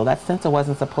stencil. That stencil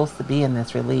wasn't supposed to be in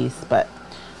this release, but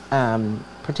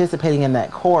participating in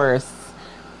that course,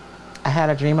 I had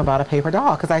a dream about a paper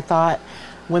doll, because I thought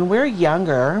when we're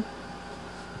younger,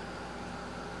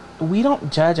 we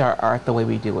don't judge our art the way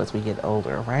we do as we get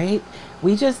older, right?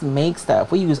 We just make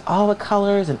stuff. We use all the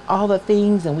colors and all the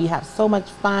things, and we have so much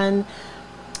fun.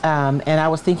 And I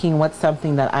was thinking, what's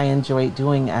something that I enjoyed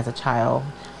doing as a child?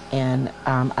 And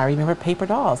I remember paper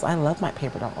dolls. I love my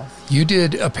paper dolls. You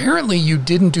did. Apparently, you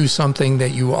didn't do something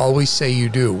that you always say you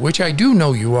do, which I do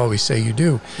know you always say you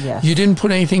do. Yes. You didn't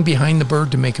put anything behind the bird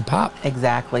to make it pop.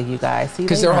 Exactly, you guys.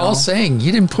 Because they're all saying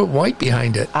you didn't put white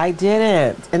behind it. I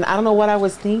didn't. And I don't know what I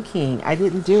was thinking. I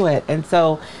didn't do it. And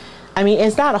so, I mean,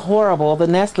 it's not horrible. The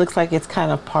nest looks like it's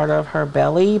kind of part of her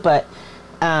belly, but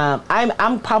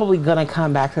I'm probably going to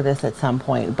come back to this at some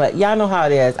point. But y'all know how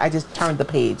it is. I just turned the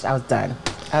page. I was done.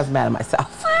 I was mad at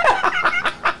myself.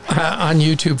 On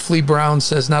YouTube, Flea Brown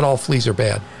says not all fleas are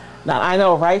bad. Now, I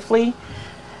know, right, Flea?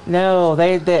 No,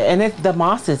 the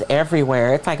moss is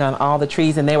everywhere. It's like on all the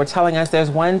trees. And they were telling us there's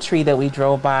one tree that we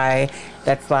drove by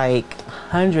that's like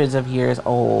hundreds of years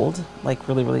old, like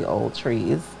really, really old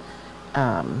trees.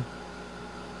 And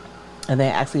they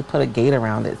actually put a gate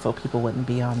around it so people wouldn't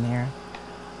be on there.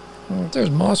 Well, if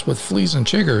there's moss with fleas and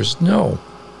chiggers, no.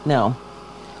 No.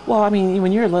 Well, I mean,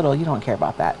 when you're little, you don't care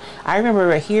about that. I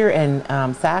remember here in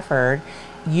Safford,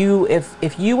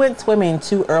 if you went swimming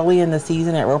too early in the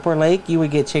season at Roper Lake, you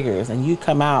would get chiggers, and you'd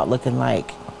come out looking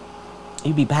like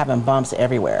you'd be having bumps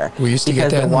everywhere. We used to get that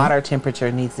because the water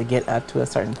temperature needs to get up to a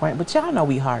certain point. But y'all know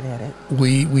we hard at it.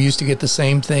 We used to get the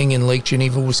same thing in Lake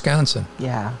Geneva, Wisconsin.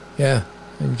 Yeah. Yeah.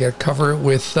 And you got to cover it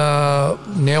with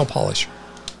nail polish.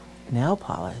 Nail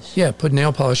polish? Yeah, put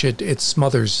nail polish. It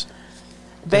smothers.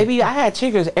 Baby, I had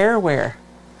chiggers everywhere.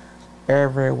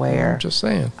 Everywhere. I'm just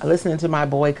saying. Listening to my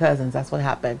boy cousins, that's what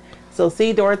happened. So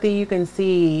see, Dorothy, you can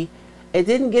see it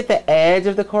didn't get the edge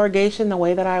of the corrugation the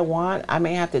way that I want. I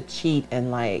may have to cheat and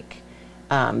like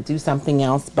do something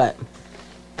else, but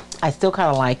I still kind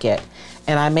of like it.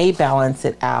 And I may balance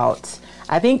it out.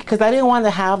 I think, because I didn't want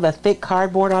to have the thick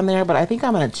cardboard on there, but I think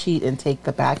I'm going to cheat and take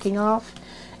the backing off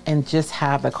and just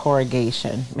have the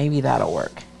corrugation. Maybe that'll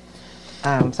work.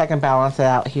 So I can balance it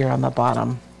out here on the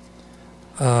bottom.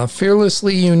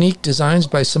 Fearlessly Unique Designs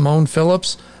by Simone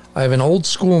Phillips. I have an old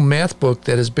school math book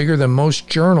that is bigger than most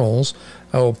journals.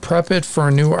 I will prep it for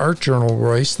a new art journal,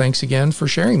 Royce. Thanks again for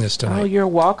sharing this tonight. Oh, you're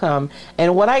welcome.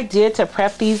 And what I did to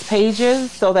prep these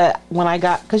pages so that when I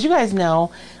got, because you guys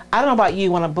know, I don't know about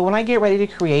you, but when I get ready to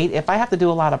create, if I have to do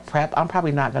a lot of prep, I'm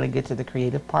probably not going to get to the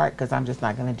creative part because I'm just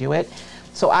not going to do it.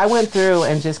 So I went through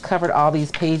and just covered all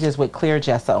these pages with clear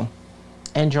gesso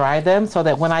and dried them so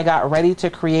that when I got ready to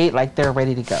create, like they're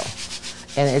ready to go.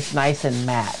 And it's nice and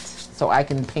matte. So I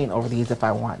can paint over these if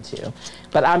I want to.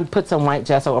 But I put some white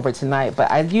gesso over tonight.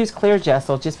 But I used clear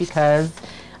gesso just because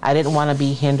I didn't want to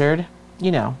be hindered,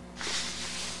 you know.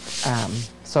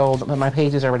 So my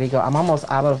pages are ready to go. I'm almost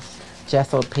out of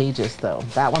gessoed pages though.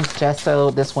 That one's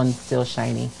gesso, this one's still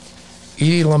shiny.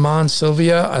 Edie Lamont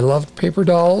Sylvia, I loved paper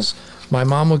dolls. My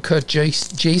mom would cut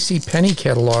J.C. Penney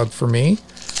catalog for me.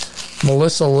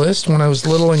 Melissa List, when I was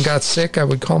little and got sick, I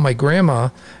would call my grandma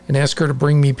and ask her to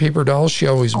bring me paper dolls. She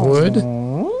always would.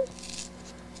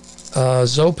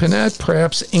 Zoe Panette,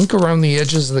 perhaps ink around the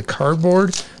edges of the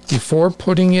cardboard before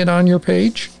putting it on your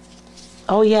page.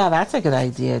 Oh yeah, that's a good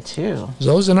idea too.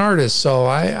 Zoe's an artist, so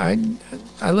I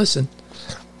listen.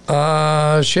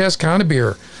 Shaz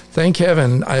Conabir, thank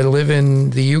heaven I live in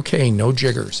the UK, no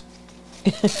jiggers.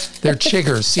 They're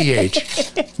chiggers,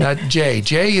 C-H, not J.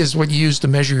 J is what you use to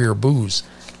measure your booze,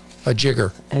 a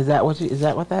jigger. Is that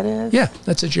what that is? Yeah,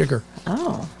 that's a jigger.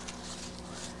 Oh.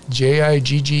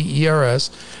 Jiggers.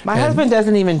 My husband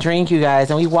doesn't even drink, you guys,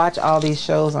 and we watch all these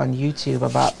shows on YouTube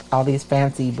about all these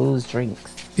fancy booze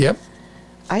drinks. Yep.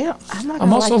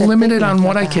 I'm also limited on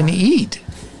what I can eat.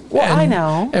 Well, I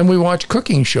know. And we watch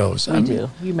cooking shows. We do.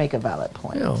 You make a valid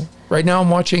point. You know, right now I'm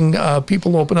watching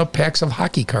people open up packs of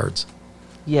hockey cards.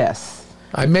 Yes.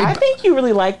 I think you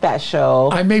really like that show.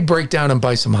 I may break down and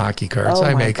buy some hockey cards. Oh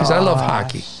I may, because I love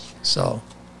hockey. So.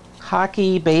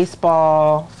 Hockey,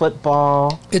 baseball,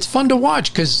 football. It's fun to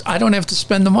watch because I don't have to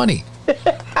spend the money.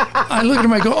 I look at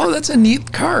them, I go, oh, that's a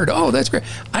neat card. Oh, that's great.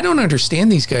 I don't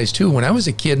understand these guys, too. When I was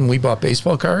a kid and we bought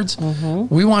baseball cards,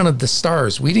 we wanted the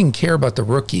stars. We didn't care about the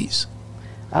rookies.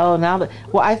 Oh,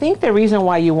 well, I think the reason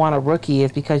why you want a rookie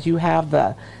is because you have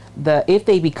the if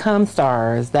they become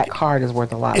stars, that card is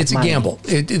worth a lot of money. It's a gamble.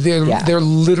 They're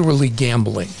literally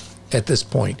gambling at this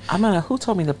point. Who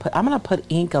told me to I'm gonna put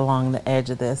ink along the edge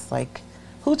of this. Like,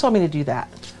 who told me to do that?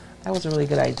 That was a really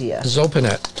good idea.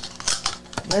 Zopanet.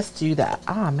 Let's do that.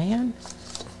 Ah, man.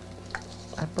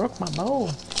 I broke my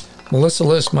bowl. Melissa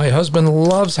List, my husband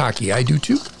loves hockey. I do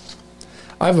too.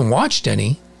 I haven't watched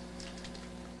any.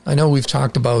 I know we've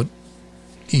talked about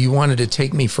you wanted to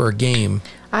take me for a game.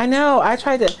 I know. I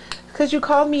tried to, because you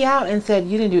called me out and said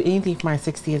you didn't do anything for my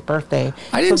 60th birthday.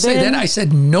 I didn't say that. I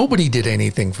said nobody did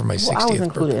anything for my 60th birthday. I was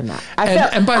included in that.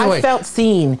 And by the way, I felt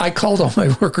seen. I called all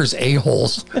my workers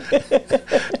a-holes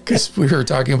because we were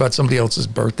talking about somebody else's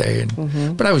birthday.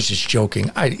 But I was just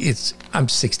joking. I'm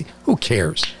 60. Who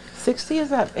cares? 60 is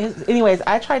that? Anyways,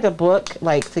 I tried to book,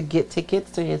 to get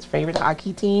tickets to his favorite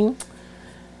hockey team.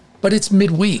 But it's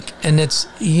midweek, and it's,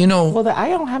 Well, I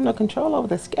don't have no control over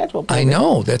the schedule. Baby. I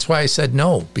know. That's why I said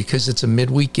no, because it's a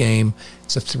midweek game.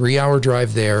 It's a 3-hour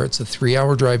drive there. It's a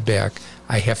 3-hour drive back.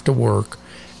 I have to work.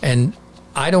 And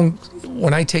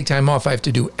when I take time off, I have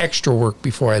to do extra work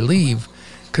before I leave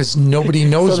because nobody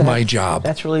knows my job.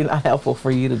 That's really not helpful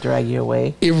for you to drag you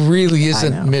away. It really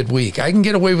isn't midweek. I can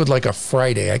get away with a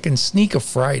Friday. I can sneak a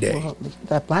Friday. Well,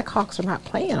 the Blackhawks are not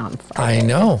playing on Friday. I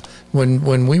know.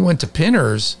 When we went to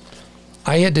Pinners,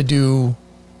 I had to do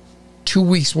 2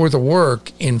 weeks worth of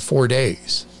work in 4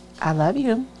 days. I love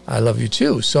you. I love you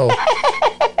too. So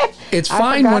it's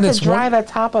fine when it's drive at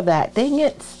top of that. Dang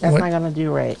it. That's not going to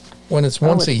do right. When it's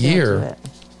once a year.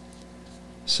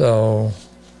 So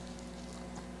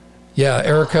yeah,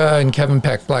 Erica and Kevin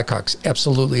Peck, Blackhawks.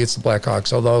 Absolutely, it's the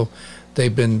Blackhawks, although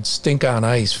they've been stink on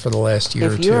ice for the last year or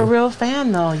two. If you're a real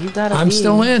fan, though, you got to be. I'm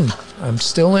still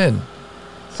in.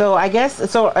 So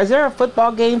is there a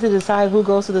football game to decide who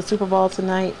goes to the Super Bowl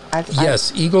tonight?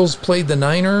 Yes, Eagles played the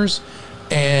Niners,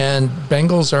 and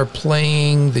Bengals are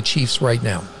playing the Chiefs right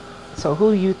now. So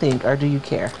who do you think, or do you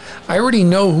care? I already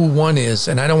know who one is,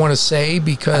 and I don't want to say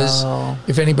because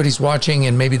if anybody's watching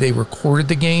and maybe they recorded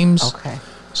the games. Okay.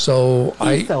 So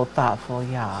He's so thoughtful,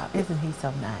 y'all. Isn't he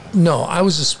so nice? No, I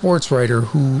was a sports writer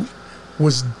who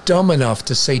was dumb enough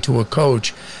to say to a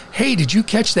coach, hey, did you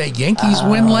catch that Yankees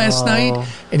win last night?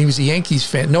 And he was a Yankees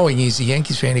fan. Knowing he's a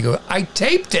Yankees fan, he goes, I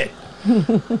taped it.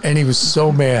 And he was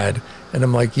so mad. And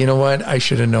I'm like, you know what? I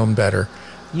should have known better.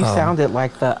 You sounded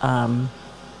like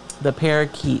the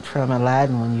parakeet from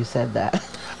Aladdin when you said that.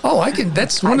 Oh, I can.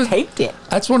 That's taped it.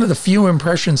 That's one of the few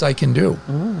impressions I can do.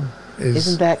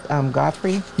 Isn't that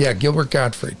Godfrey? Yeah, Gilbert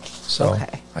Gottfried. So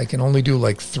I can only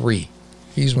do 3.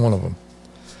 He's one of them.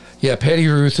 Yeah, Patty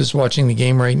Ruth is watching the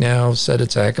game right now. Said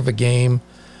it's a heck of a game.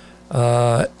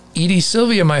 Edie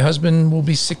Sylvia, my husband will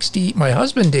be 60. My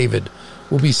husband David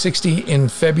will be 60 in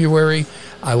February.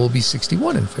 I will be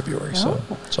 61 in February. So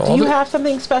do you have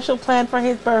something special planned for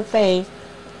his birthday?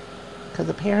 Because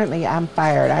apparently I'm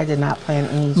fired. I did not plan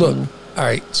anything. Look, all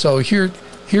right. So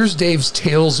here's Dave's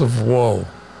tales of woe.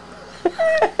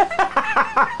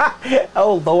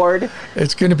 Oh Lord!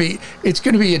 It's gonna be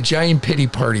a giant pity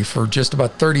party for just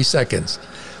about 30 seconds.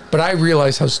 But I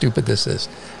realize how stupid this is.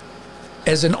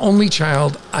 As an only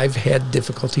child, I've had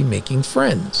difficulty making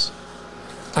friends.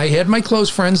 I had my close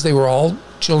friends. They were all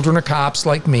children of cops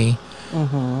like me.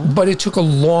 But it took a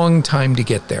long time to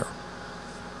get there.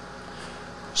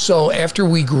 So after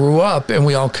we grew up and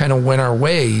we all kind of went our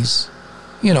ways,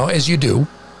 you know, as you do.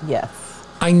 Yes.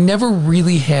 I never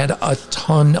really had a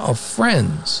ton of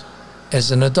friends as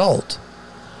an adult.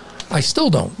 I still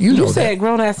don't. You know that. You said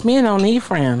grown-ass men don't need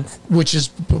friends. Which is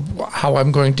how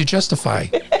I'm going to justify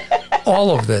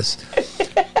all of this.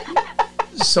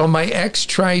 So my ex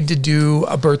tried to do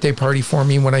a birthday party for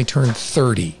me when I turned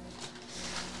 30.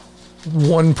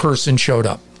 One person showed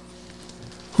up,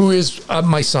 who is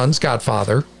my son's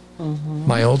godfather,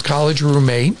 my old college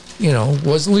roommate, you know,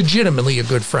 was legitimately a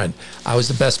good friend. I was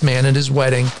the best man at his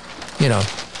wedding, you know.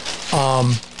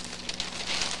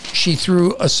 She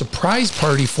threw a surprise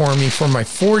party for me for my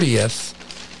 40th,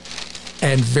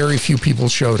 and very few people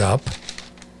showed up.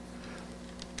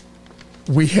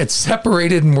 We had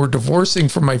separated and were divorcing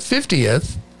for my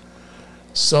 50th,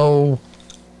 so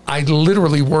I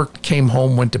literally worked, came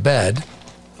home, went to bed.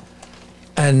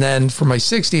 And then for my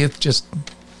 60th, just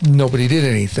nobody did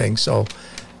anything. So,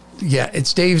 yeah,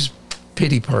 it's Dave's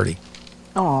pity party.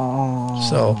 Aww.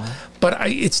 So, but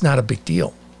it's not a big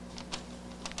deal.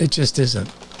 It just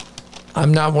isn't.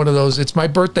 I'm not one of those. It's my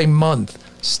birthday month.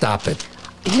 Stop it.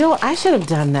 You know, I should have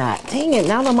done that. Dang it.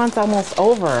 Now the month's almost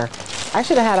over. I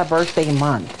should have had a birthday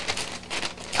month.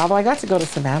 Although I got to go to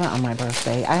Savannah on my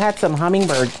birthday. I had some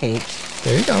hummingbird cake.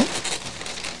 There you go.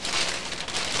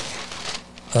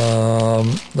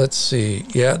 Let's see.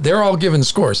 Yeah, they're all giving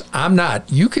scores. I'm not.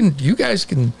 You guys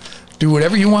can do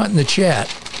whatever you want in the chat.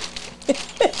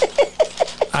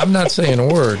 I'm not saying a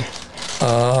word.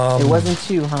 It wasn't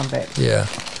you, Humpet. Yeah.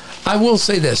 I will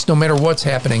say this, no matter what's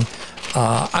happening,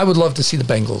 I would love to see the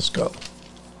Bengals go.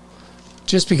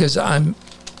 Just because I'm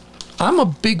a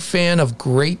big fan of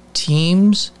great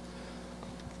teams.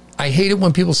 I hate it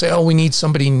when people say, oh, we need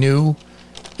somebody new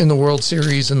in the World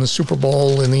Series, in the Super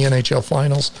Bowl, in the NHL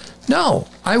Finals. No,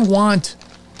 I want...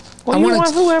 Well, you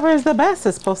want whoever is the best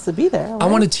is supposed to be there. Right? I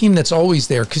want a team that's always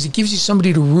there because it gives you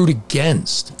somebody to root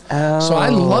against. Oh. So I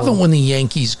love it when the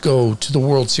Yankees go to the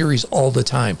World Series all the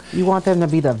time. You want them to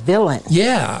be the villain.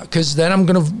 Yeah, because then I'm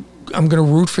gonna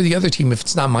root for the other team if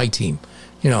it's not my team.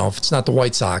 You know, if it's not the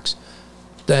White Sox,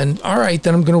 then all right,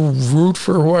 then I'm gonna root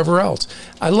for whoever else.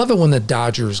 I love it when the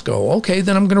Dodgers go. Okay,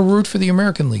 then I'm gonna root for the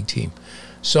American League team.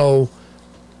 So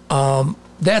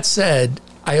that said,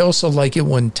 I also like it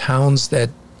when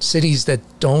cities that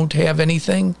don't have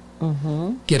anything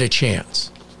get a chance.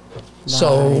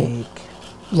 So,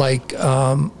 like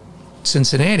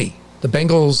Cincinnati, the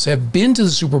Bengals have been to the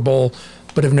Super Bowl,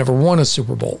 but have never won a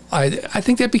Super Bowl. I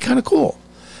think that'd be kind of cool,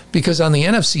 because on the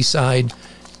NFC side,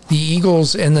 the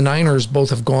Eagles and the Niners both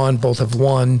have gone, both have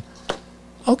won.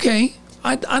 Okay,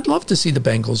 I'd love to see the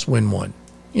Bengals win one.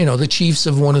 You know, the Chiefs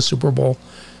have won a Super Bowl.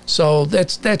 So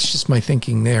that's just my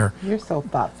thinking there. You're so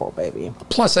thoughtful, baby.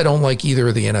 Plus, I don't like either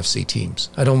of the NFC teams.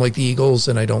 I don't like the Eagles,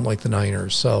 and I don't like the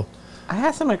Niners. So I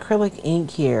have some acrylic ink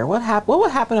here. What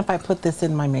would happen if I put this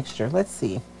in my mixture? Let's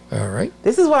see. All right.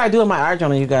 This is what I do in my art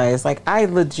journal, you guys. Like, I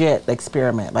legit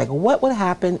experiment. Like, what would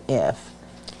happen if?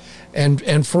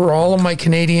 And for all of my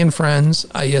Canadian friends,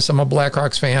 yes, I'm a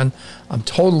Blackhawks fan. I'm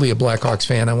totally a Blackhawks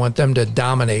fan. I want them to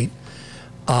dominate.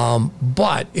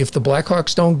 But if the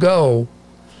Blackhawks don't go,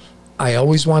 I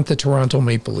always want the Toronto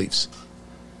Maple Leafs.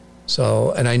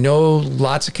 So, and I know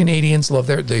lots of Canadians love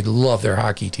their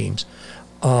hockey teams.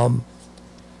 The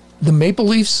Maple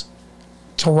Leafs,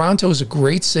 Toronto is a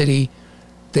great city.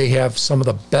 They have some of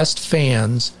the best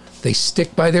fans. They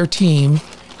stick by their team,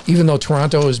 even though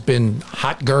Toronto has been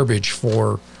hot garbage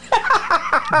for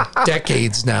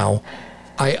decades now.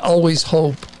 I always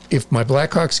hope, if my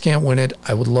Blackhawks can't win it,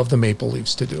 I would love the Maple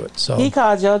Leafs to do it. So he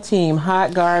called your team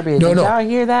hot garbage. Did y'all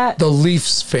hear that? The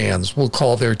Leafs fans will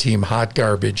call their team hot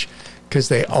garbage because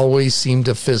they always seem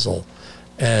to fizzle,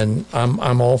 and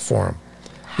I'm all for them.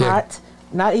 Hot,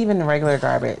 not even regular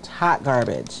garbage. Hot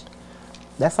garbage.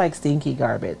 That's like stinky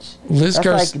garbage. That's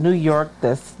like New York.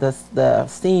 The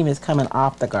steam is coming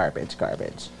off the garbage.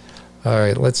 All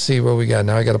right, let's see what we got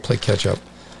now. I got to play catch up.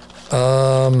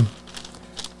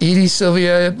 Edie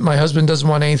Sylvia, my husband doesn't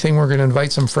want anything. We're going to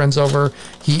invite some friends over.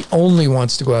 He only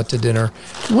wants to go out to dinner.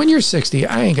 When you're 60,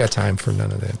 I ain't got time for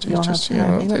none of that. You don't have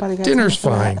time. Dinner's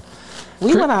fine.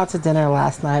 We went out to dinner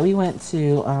last night. We went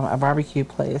to a barbecue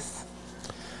place.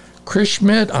 Chris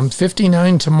Schmidt, I'm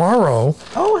 59 tomorrow.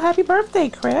 Oh, happy birthday,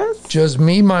 Chris. Just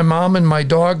me, my mom, and my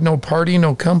dog. No party,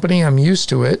 no company. I'm used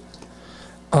to it.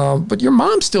 But your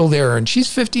mom's still there, and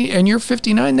she's 50, and you're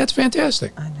 59. That's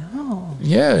fantastic. I know.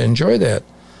 Yeah, enjoy that.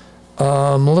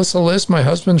 Melissa List, my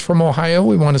husband's from Ohio.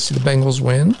 We want to see the Bengals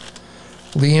win.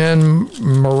 Leanne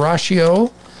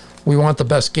Maracchio, we want the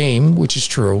best game, which is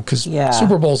true, because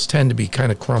Super Bowls tend to be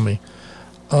kind of crummy.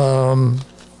 Beverly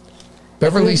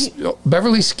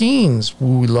Skeens.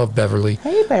 Ooh, we love Beverly.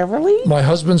 Hey, Beverly. My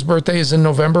husband's birthday is in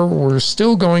November. We're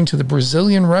still going to the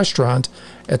Brazilian restaurant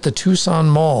at the Tucson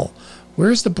Mall.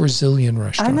 Where's the Brazilian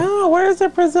restaurant? I know. Where is the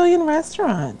Brazilian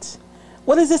restaurant?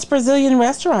 What is this Brazilian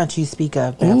restaurant you speak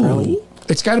of, Beverly? Ooh,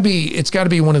 it's got to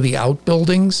be one of the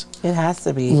outbuildings. It has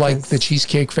to be. Like the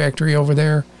Cheesecake Factory over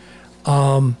there.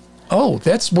 Oh,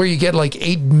 that's where you get like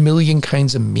 8 million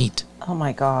kinds of meat. Oh,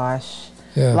 my gosh.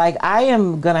 Yeah. Like, I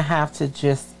am going to have to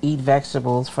just eat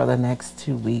vegetables for the next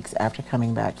 2 weeks after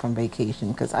coming back from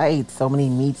vacation because I ate so many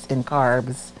meats and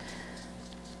carbs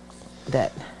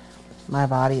that my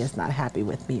body is not happy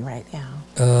with me right now.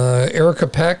 Erica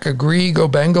Peck, agree, go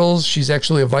Bengals. She's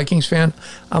actually a Vikings fan.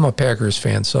 I'm a Packers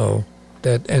fan, so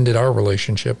that ended our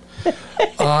relationship.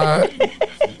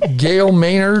 Gail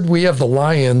Maynard, we have the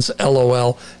Lions,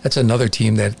 LOL. That's another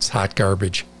team that's hot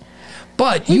garbage.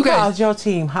 But He you guys, calls your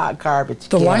team hot garbage.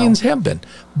 the Gail. Lions have been,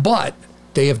 but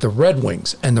they have the Red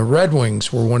Wings, and the Red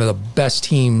Wings were one of the best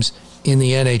teams in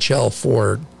the NHL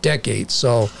for decades.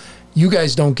 So you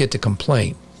guys don't get to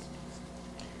complain.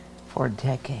 For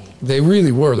decades. They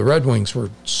really were. The Red Wings were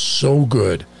so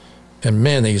good, and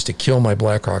man, they used to kill my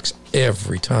Blackhawks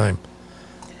every time.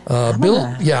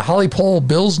 Holly Pohl.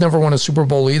 Bills never won a Super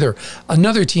Bowl either.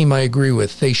 Another team I agree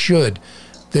with. They should.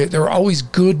 They're always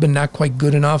good, but not quite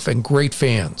good enough, and great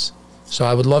fans. So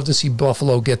I would love to see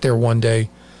Buffalo get there one day.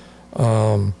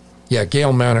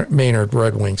 Gail Maynard,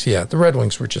 Red Wings. Yeah, the Red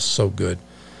Wings were just so good.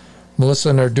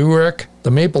 Melissa Nardurek,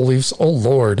 the Maple Leafs. Oh,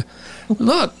 Lord.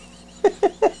 Look,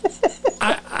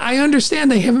 I understand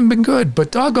they haven't been good,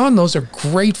 but doggone, those are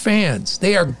great fans.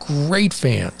 They are great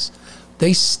fans.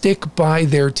 They stick by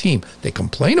their team. They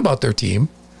complain about their team.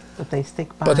 But they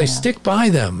stick by But they stick by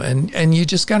them, and you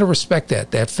just got to respect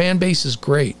that. That fan base is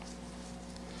great.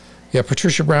 Yeah,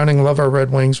 Patricia Browning, love our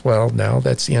Red Wings. Well, now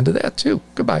that's the end of that, too.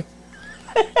 Goodbye.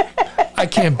 I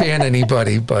can't ban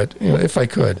anybody, but if I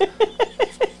could.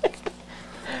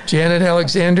 Janet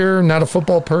Alexander, not a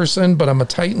football person, but I'm a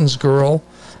Titans girl,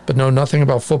 but know nothing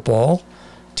about football.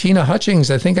 Tina Hutchings,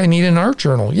 I think I need an art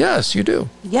journal. Yes, you do.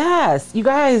 Yes, you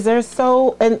guys, they're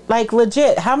so, and like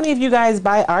legit, how many of you guys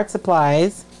buy art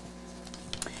supplies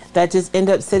that just end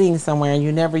up sitting somewhere and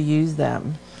you never use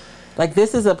them? Like,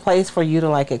 this is a place for you to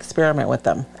like experiment with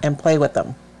them and play with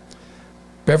them.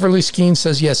 Beverly Skeen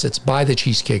says, yes, it's by the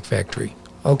Cheesecake Factory.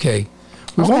 Okay.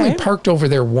 We've only parked over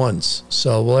there once,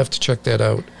 so we'll have to check that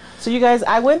out. So you guys,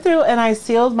 I went through and I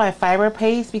sealed my fiber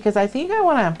paste because I think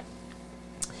I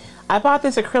bought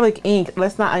this acrylic ink.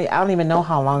 I don't even know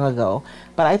how long ago,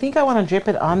 but I think I want to drip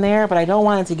it on there, but I don't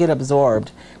want it to get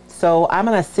absorbed. So I'm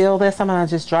going to seal this. I'm going to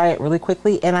just dry it really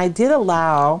quickly. And I did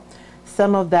allow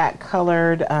some of that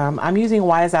colored, I'm using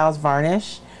Wise Owl's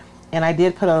varnish, and I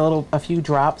did put a few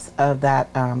drops of that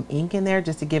ink in there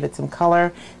just to give it some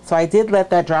color. So I did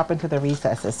let that drop into the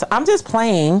recesses. So I'm just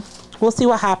playing. We'll see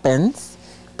what happens.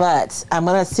 But I'm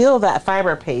going to seal that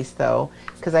fiber paste though,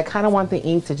 because I kind of want the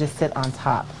ink to just sit on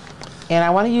top. And I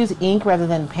want to use ink rather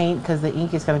than paint because the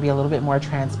ink is going to be a little bit more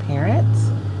transparent.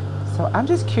 So I'm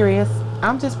just curious.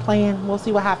 I'm just playing. We'll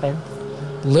see what happens.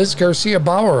 Liz Garcia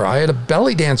Bauer, I had a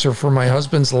belly dancer for my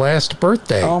husband's last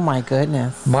birthday. Oh my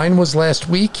goodness. Mine was last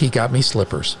week. He got me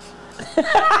slippers.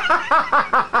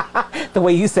 The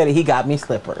way you said it, he got me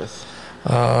slippers.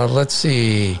 Let's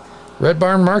see. Red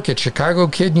Barn Market, Chicago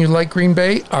kid, and you like Green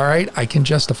Bay? All right, I can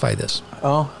justify this.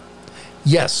 Oh.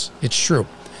 Yes, it's true.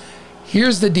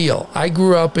 Here's the deal. I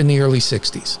grew up in the early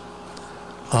 60s.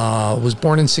 Was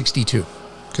born in 62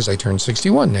 because I turned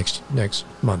 61 next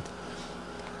month.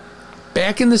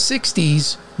 Back in the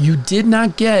 60s, you did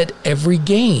not get every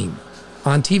game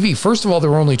on TV. First of all,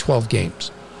 there were only 12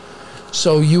 games.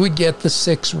 So you would get the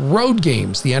 6 road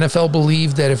games. The NFL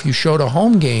believed that if you showed a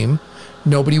home game,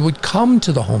 nobody would come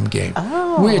to the home game,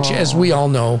 which, as we all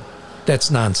know, that's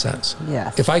nonsense.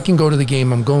 Yes. If I can go to the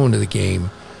game, I'm going to the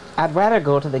game. I'd rather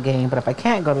go to the game, but if I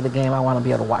can't go to the game, I want to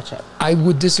be able to watch it. I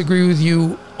would disagree with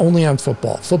you only on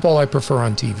football. Football I prefer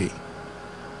on TV.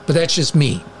 But that's just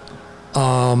me.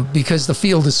 Because the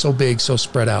field is so big, so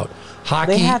spread out.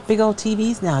 Hockey. They have big old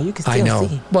TVs now. You can still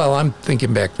see. Well, I'm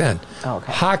thinking back then. Oh,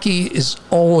 okay. Hockey is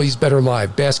always better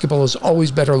live. Basketball is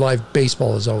always better live.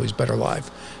 Baseball is always better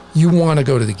live. You want to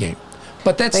go to the game.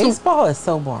 But that's baseball is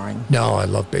so boring. No, I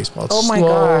love baseball. It's oh my slow.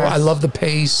 gosh. I love the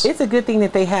pace. It's a good thing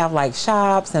that they have like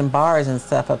shops and bars and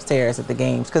stuff upstairs at the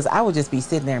games, because I would just be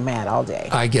sitting there mad all day.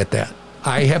 I get that.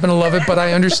 I happen to love it, but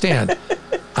I understand.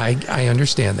 I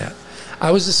understand that. I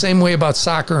was the same way about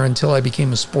soccer until I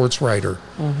became a sports writer,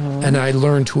 and I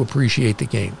learned to appreciate the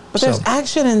game. But there's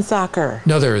action in soccer.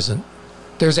 No, there isn't.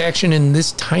 There's action in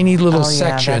this tiny little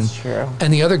section, that's true.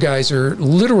 And the other guys are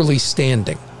literally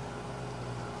standing.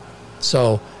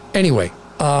 So anyway,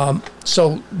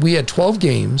 so we had 12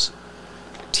 games.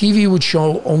 TV would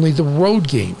show only the road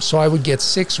games, so I would get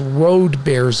 6 road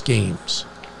Bears games.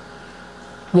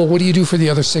 Well, what do you do for the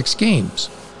other 6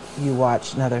 games? You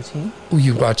watch another team?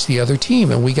 You watch the other team,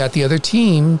 and we got the other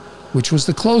team, which was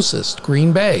the closest,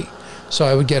 Green Bay. So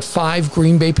I would get 5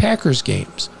 Green Bay Packers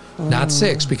games, not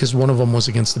 6, because one of them was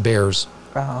against the Bears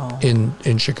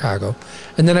in Chicago.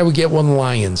 And then I would get 1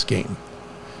 Lions game.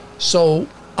 So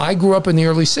I grew up in the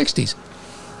early 60s.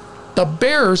 The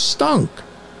Bears stunk.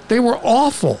 They were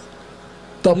awful.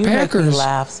 The Packers make me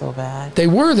laugh so bad. They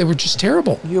were just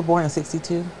terrible. You were born in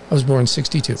 62? I was born in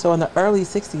 62. So in the early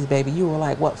 60s, baby, you were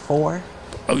like, what, 4?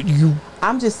 Oh,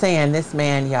 I'm just saying, this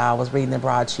man, y'all, was reading the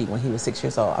broadsheet when he was 6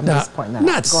 years old. I'm just pointing that out.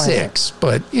 Not 6,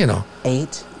 but,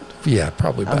 8? Yeah,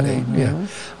 probably about 8,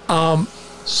 yeah.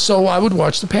 So I would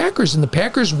watch the Packers, and the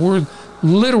Packers were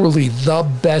literally the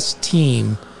best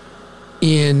team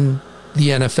in the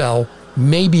NFL,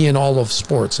 maybe in all of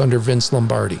sports, under Vince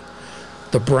Lombardi.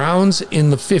 The Browns in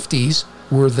the 50s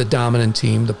were the dominant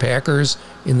team. The Packers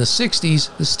in the 60s,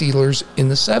 the Steelers in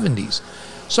the 70s.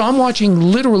 So I'm watching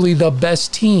literally the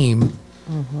best team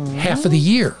half of the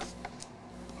year.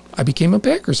 I became a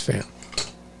Packers fan.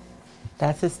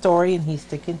 That's his story, and he's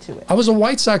sticking to it. I was a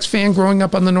White Sox fan growing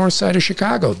up on the north side of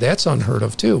Chicago. That's unheard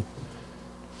of, too.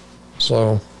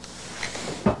 So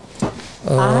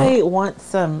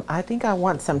I think I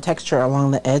want some texture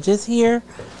along the edges here.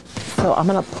 So I'm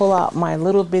going to pull out my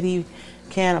little bitty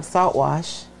can of salt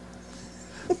wash.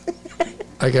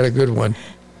 I got a good one.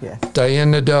 Yes.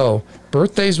 Diane Nadeau.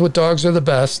 Birthdays with dogs are the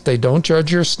best. They don't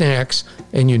judge your snacks,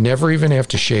 and you never even have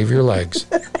to shave your legs.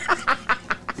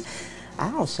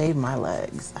 I don't shave my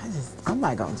legs. I'm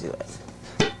not going to do it.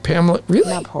 Pamela,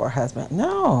 really? My poor husband.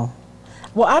 No.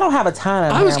 Well, I don't have a ton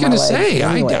of hair I was going to say,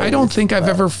 anyways, I don't think I've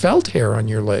ever felt hair on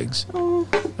your legs.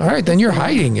 All right, then you're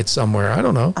hiding it somewhere. I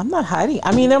don't know. I'm not hiding.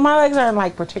 I mean, my legs aren't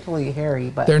like particularly hairy,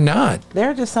 but they're not. There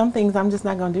are just some things I'm just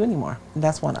not going to do anymore. And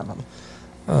that's one of them.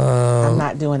 I'm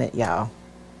not doing it, y'all.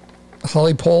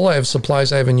 Holly Pohl, I have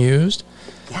supplies I haven't used.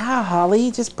 Yeah,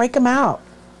 Holly, just break them out.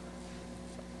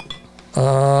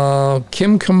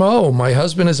 Kim Camo, my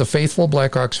husband is a faithful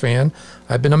Blackhawks fan.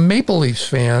 I've been a Maple Leafs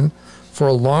fan for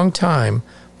a long time.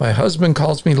 My husband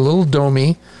calls me Little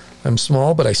Domi. I'm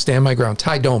small, but I stand my ground.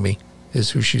 Ty Domi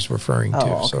is who she's referring to.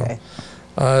 Okay.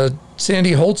 So,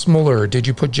 Sandy Holtzmuller, did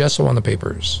you put gesso on the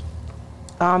papers?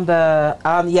 On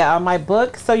my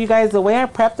book. So you guys, the way I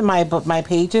prepped my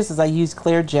pages is I use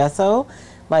clear gesso,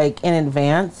 like in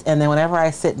advance, and then whenever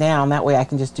I sit down, that way I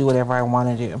can just do whatever I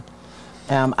want to do.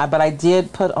 But I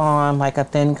did put on like a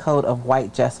thin coat of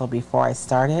white gesso before I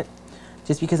started,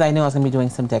 just because I knew I was going to be doing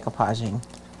some decoupaging.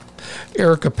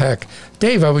 Erica Peck.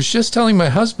 Dave, I was just telling my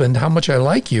husband how much I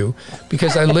like you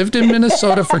because I lived in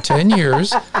Minnesota for 10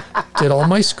 years, did all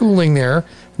my schooling there.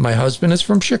 My husband is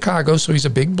from Chicago, so he's a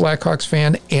big Blackhawks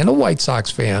fan and a White Sox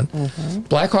fan.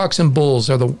 Blackhawks and Bulls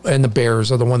and the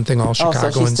Bears are the one thing all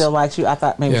Chicagoans. So she still likes you? I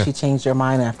thought maybe she changed her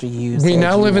mind after you said we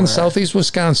now live in were. Southeast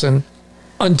Wisconsin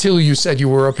until you said you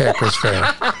were a Packers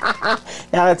fan.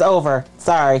 Now it's over.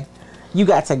 Sorry. You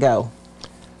got to go.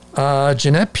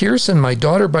 Jeanette Pearson, my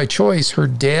daughter by choice, her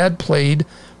dad played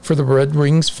for the Red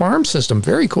Wings farm system.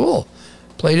 Very cool.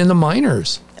 Played in the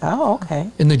minors. Oh, okay.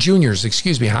 In the juniors,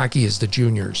 excuse me. Hockey is the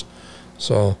juniors.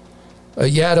 So, I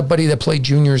had a buddy that played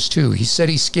juniors too. He said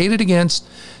he skated against,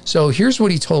 so here's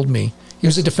what he told me. He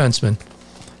was a defenseman.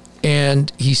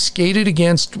 And he skated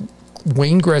against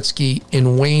Wayne Gretzky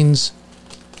in Wayne's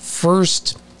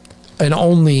first and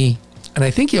only, and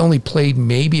I think he only played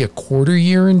maybe a quarter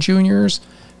year in juniors,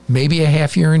 maybe a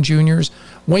half year in juniors.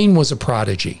 Wayne was a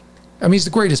prodigy. I mean, he's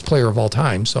the greatest player of all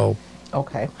time, so.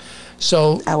 Okay.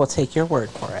 So I will take your word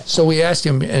for it. So we asked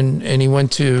him, and he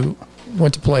went to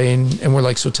play, and we're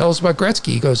like, so tell us about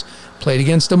Gretzky. He goes, played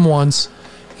against him once.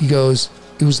 He goes,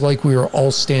 it was like we were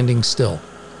all standing still.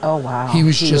 Oh, wow. He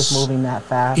was just moving that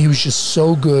fast. He was just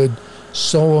so good,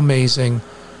 so amazing.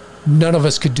 None of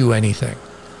us could do anything.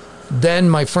 Then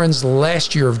my friend's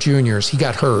last year of juniors, he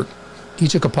got hurt. He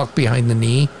took a puck behind the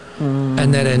knee,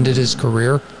 and that ended his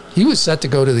career. He was set to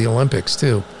go to the Olympics,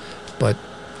 too. But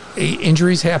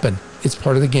injuries happen. It's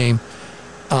part of the game.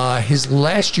 His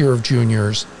last year of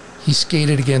juniors, he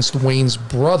skated against Wayne's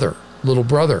little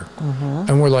brother.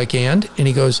 And we're like, and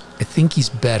he goes, I think he's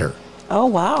better. Oh,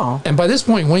 wow. And by this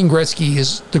point, Wayne Gretzky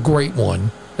is the great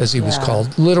one, as he was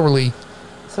called, literally.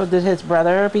 So did his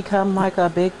brother become like a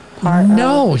big part?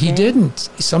 No, he didn't.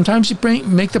 Sometimes you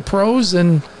make the pros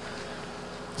and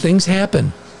things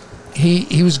happen.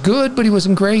 He was good, but he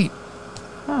wasn't great.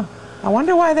 Huh. I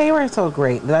wonder why they were so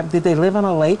great. Did they live on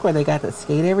a lake where they got to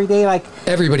skate every day? Like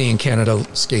everybody in Canada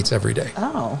skates every day.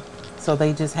 Oh, so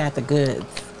they just had the goods.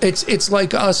 It's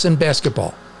like us in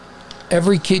basketball.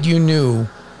 Every kid you knew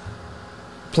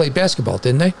played basketball,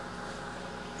 didn't they?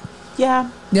 Yeah,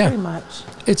 pretty much.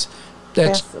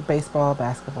 That's baseball,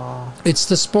 basketball. It's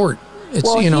the sport. It's,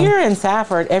 well, here in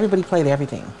Safford, everybody played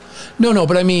everything. No,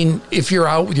 but I mean, if you're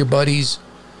out with your buddies.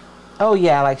 Oh,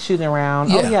 yeah, like shooting around.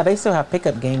 Yeah. Oh, yeah, they still have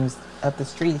pickup games up the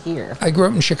street here. I grew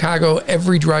up in Chicago.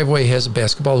 Every driveway has a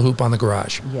basketball hoop on the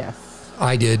garage. Yes.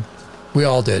 I did. We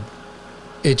all did.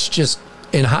 It's just,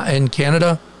 in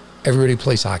Canada, everybody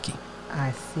plays hockey.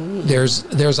 I see.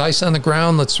 There's ice on the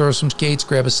ground. Let's throw some skates,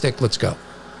 grab a stick, let's go.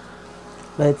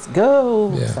 Let's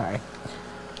go. Yeah. Sorry.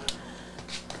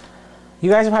 You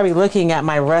guys are probably looking at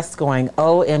my rest going,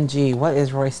 OMG, what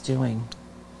is Royce doing?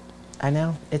 I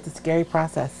know, it's a scary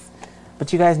process.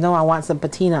 But you guys know I want some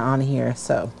patina on here,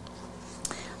 so.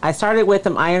 I started with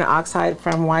some iron oxide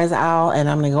from Wise Owl, and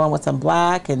I'm going to go in with some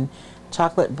black and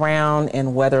chocolate brown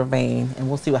and weather vane, and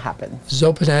we'll see what happens.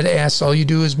 Zopanet asks, all you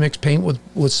do is mix paint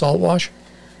with salt wash?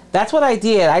 That's what I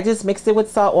did. I just mixed it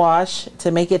with salt wash to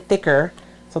make it thicker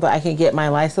so that I can get my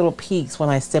nice little peaks when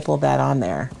I stipple that on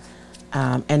there.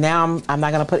 And now I'm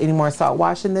not going to put any more salt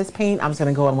wash in this paint. I'm just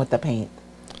going to go in with the paint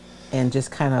and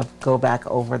just kind of go back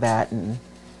over that, and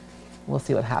we'll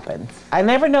see what happens. I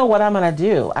never know what I'm going to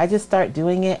do. I just start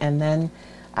doing it, and then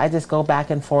I just go back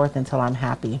and forth until I'm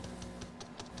happy.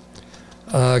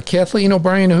 Kathleen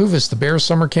O'Brien Hoovis, the Bears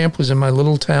summer camp was in my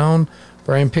little town.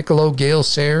 Brian Piccolo, Gail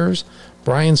Sayers.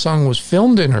 Brian's song was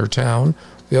filmed in her town.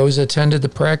 We always attended the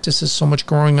practices, so much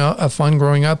fun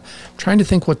growing up. I'm trying to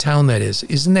think what town that is.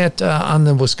 Isn't that on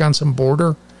the Wisconsin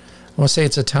border? I want to say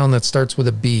it's a town that starts with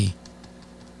a B.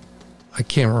 I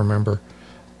can't remember.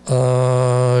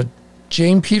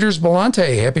 Jane Peters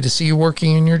Belante, happy to see you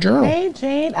working in your journal. Hey,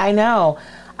 Jane. I know.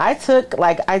 I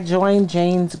joined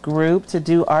Jane's group to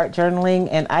do art journaling,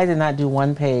 and I did not do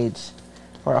one page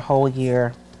for a whole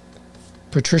year.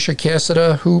 Patricia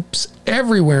Cassida, hoops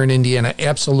everywhere in Indiana.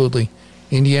 Absolutely.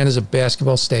 Indiana's a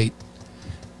basketball state.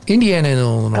 Indiana and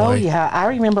Illinois. Oh, yeah. I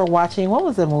remember watching, what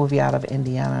was the movie out of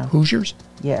Indiana? Hoosiers?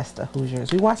 Yes, the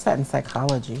Hoosiers. We watched that in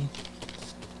psychology.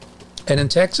 And in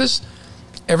Texas,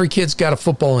 every kid's got a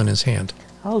football in his hand.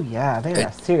 Oh, yeah. They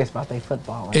are serious about their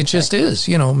football. It just is.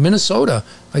 You know, Minnesota.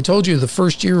 I told you the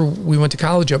first year we went to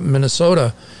college up in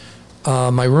Minnesota,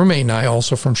 my roommate and I,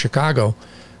 also from Chicago,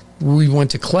 we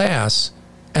went to class,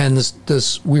 and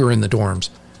we were in the dorms,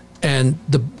 and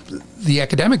the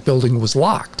academic building was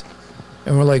locked.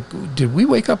 And we're like, did we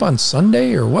wake up on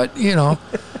Sunday or what? You know.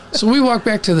 So we walked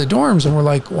back to the dorms, and we're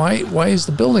like, why is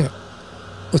the building?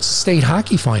 It's the state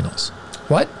hockey finals.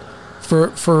 What?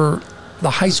 For the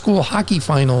high school hockey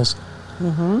finals,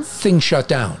 things shut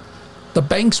down. The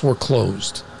banks were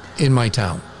closed in my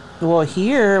town. Well,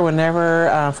 here,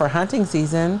 whenever for hunting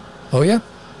season. Oh, yeah?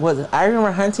 I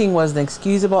remember hunting was an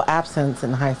excusable absence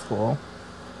in high school.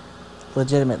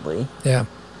 Legitimately. Yeah.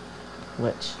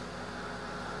 Which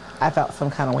I felt some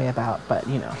kind of way about, but,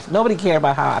 you know, nobody cared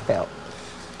about how I felt.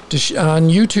 On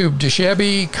YouTube,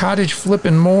 DeShabby Cottage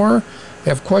Flippin' More.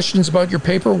 Have questions about your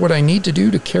paper, what I need to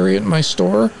do to carry it in my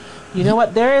store? You know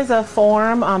what? There is a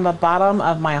form on the bottom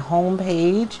of my home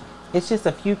page. It's just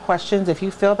a few questions. If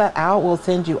you fill that out, we'll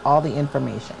send you all the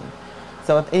information.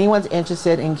 So if anyone's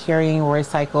interested in carrying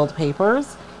recycled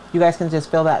papers, you guys can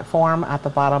just fill that form at the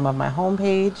bottom of my home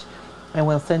page, and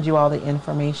we'll send you all the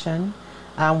information.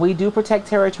 We do protect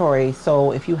territory,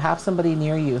 so if you have somebody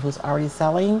near you who's already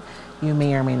selling, you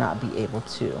may or may not be able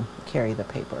to carry the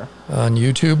paper. On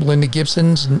YouTube, Linda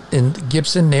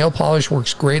Gibson nail polish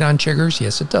works great on chiggers.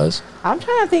 Yes, it does. I'm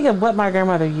trying to think of what my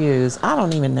grandmother used. I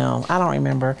don't even know. I don't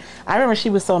remember. I remember she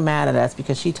was so mad at us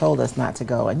because she told us not to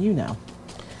go, and you know.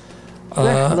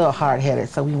 We're a little hard-headed,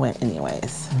 so we went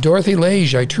anyways. Dorothy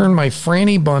Lage, I turned my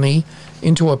Franny Bunny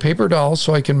into a paper doll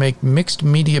so I can make mixed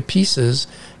media pieces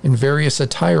in various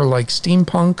attire like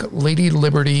steampunk, Lady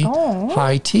Liberty,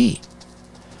 high tea.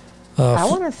 I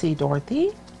want to see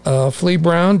Dorothy. Flea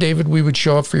Brown, David, we would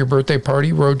show up for your birthday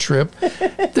party, road trip.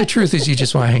 The truth is you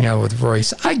just want to hang out with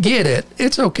Royce. I get it.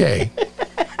 It's okay.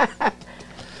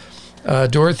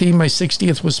 Dorothy, my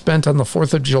 60th was spent on the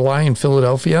 4th of July in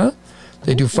Philadelphia.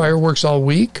 They do fireworks all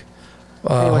week.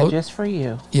 They were just for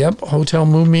you. Yep. Hotel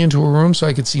moved me into a room so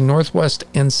I could see northwest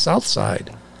and south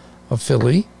side of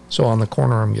Philly. So on the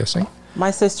corner, I'm guessing. My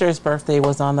sister's birthday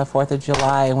was on the 4th of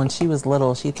July, and when she was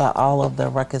little, she thought all of the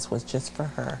ruckus was just for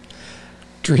her.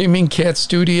 Dreaming Cat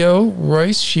Studio,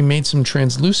 Royce, she made some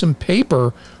translucent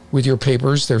paper with your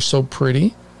papers. They're so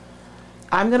pretty.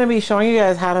 I'm going to be showing you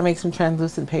guys how to make some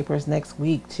translucent papers next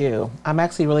week, too. I'm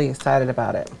actually really excited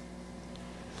about it.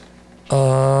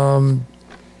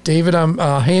 David, I'm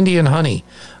Handy and Honey.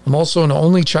 I'm also an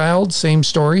only child. Same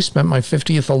story. Spent my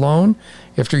 50th alone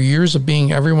after years of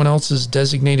being everyone else's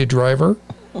designated driver.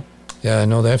 Yeah, I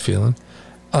know that feeling.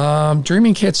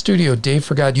 Dreaming Cat Studio, Dave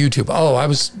forgot YouTube.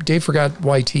 Oh, Dave forgot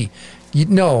YT.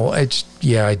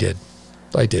 Yeah, I did.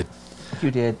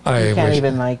 You did. You can't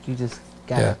even, you just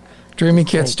got it. Dreaming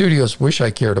Cat Studios, wish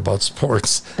I cared about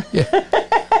sports. Yeah.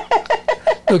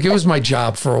 Look, it was my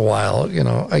job for a while.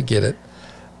 I get it.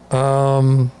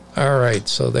 All right,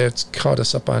 so that's caught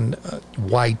us up on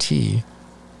YT.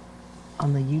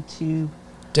 On the YouTube.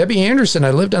 Debbie Anderson,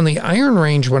 I lived on the Iron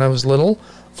Range when I was little.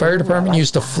 Fire department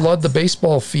used to flood the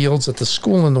baseball fields at the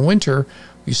school in the winter.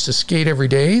 We used to skate every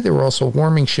day. There were also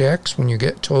warming shacks when your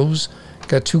toes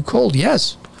got too cold.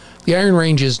 Yes, the Iron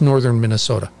Range is northern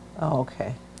Minnesota. Oh,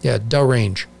 okay. Yeah, Del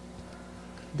Range.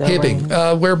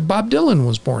 Hibbing, where Bob Dylan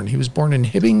was born. He was born in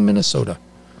Hibbing, Minnesota.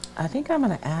 I think I'm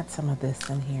going to add some of this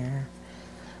in here.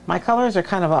 My colors are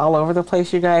kind of all over the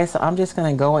place, you guys, so I'm just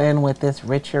going to go in with this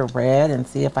richer red and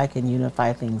see if I can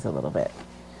unify things a little bit.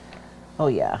 Oh,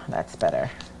 yeah, that's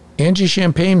better. Angie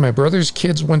Champagne, my brother's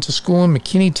kids went to school in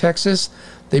McKinney, Texas.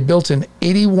 They built an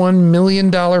 $81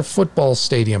 million football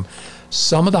stadium.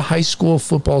 Some of the high school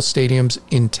football stadiums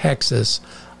in Texas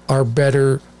are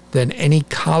better than any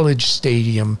college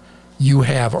stadium you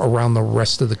have around the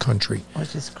rest of the country.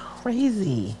 Which is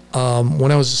crazy.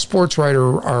 When I was a sports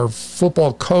writer, our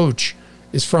football coach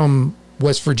is from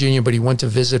West Virginia, but he went to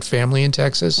visit family in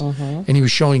Texas, and he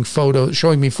was showing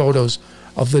me photos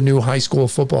of the new high school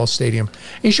football stadium.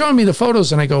 And he's showing me the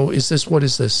photos, and I go, what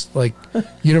is this? Like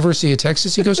University of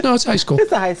Texas? He goes, no, it's high school.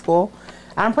 It's a high school.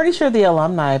 I'm pretty sure the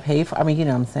alumni pay for, you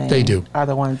know what I'm saying? They do. Are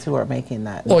the ones who are making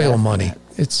that. Oil money.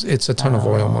 It's a ton of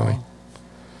oil money.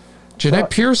 Jeanette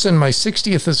Pearson, my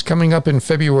 60th is coming up in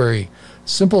February.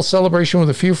 Simple celebration with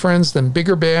a few friends, then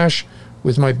bigger bash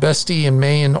with my bestie in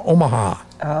May in Omaha.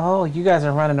 Oh, you guys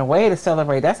are running away to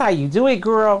celebrate. That's how you do it,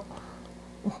 girl.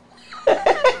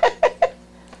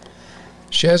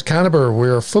 Shaz Conover,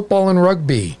 we're football and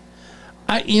rugby.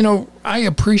 I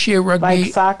appreciate rugby.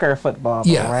 Like soccer, football,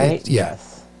 yeah, right?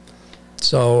 Yes.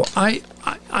 So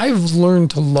I've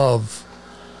learned to love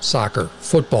soccer,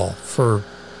 football for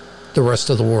the rest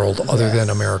of the world other than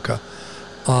America.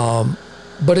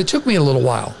 But it took me a little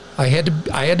while. I had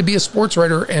to be a sports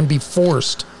writer and be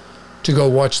forced to go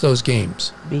watch those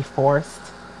games. Be forced?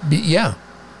 Yeah.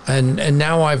 And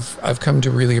now I've come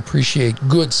to really appreciate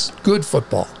good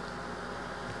football.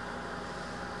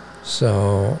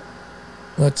 So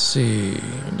let's see.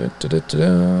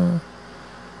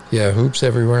 Yeah, hoops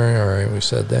everywhere. All right, we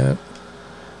said that.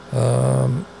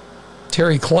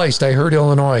 Terry Kleist, I heard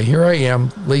Illinois. Here I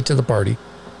am, late to the party.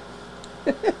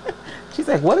 She's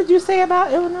like, what did you say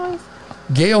about Illinois?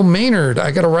 Gail Maynard,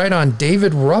 I got a ride on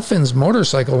David Ruffin's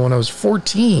motorcycle when I was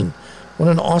 14. What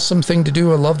an awesome thing to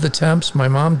do. I love the Temps. My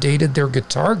mom dated their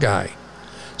guitar guy.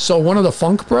 So one of the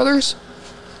Funk Brothers?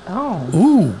 Oh.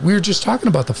 Ooh, we were just talking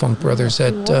about the Funk Brothers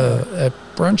at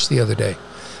brunch the other day.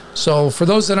 So for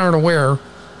those that aren't aware,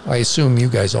 I assume you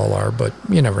guys all are, but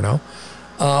you never know.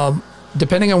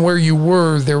 Depending on where you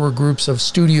were, there were groups of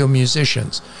studio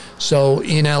musicians. So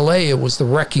in LA, it was the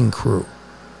Wrecking Crew.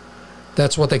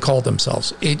 That's what they called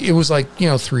themselves. It was like,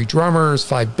 3 drummers,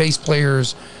 5 bass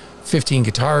players, 15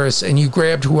 guitarists, and you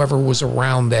grabbed whoever was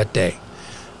around that day.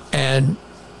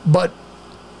 But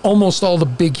almost all the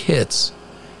big hits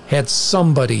had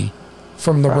somebody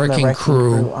from the Wrecking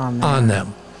Crew on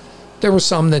them. There were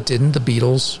some that didn't. The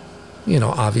Beatles,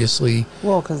 obviously.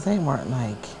 Well, because they weren't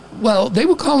like... Well, they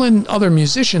would call in other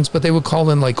musicians, but they would call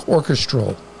in like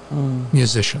orchestral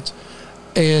musicians.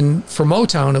 And for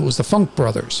Motown, it was the Funk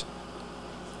Brothers.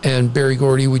 And Berry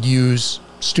Gordy would use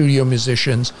studio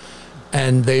musicians,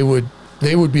 and they would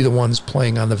be the ones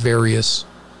playing on the various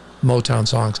Motown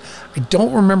songs. I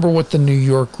don't remember what the New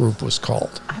York group was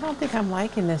called. I don't think I'm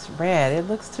liking this red. It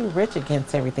looks too rich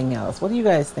against everything else. What do you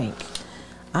guys think?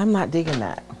 I'm not digging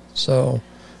that. So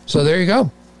there you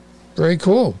go. Very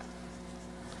cool.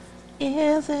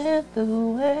 Is it the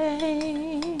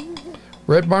way?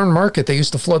 Red Barn Market. They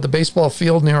used to flood the baseball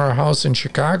field near our house in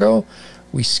Chicago.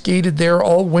 We skated there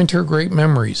all winter. Great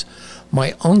memories.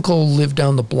 My uncle lived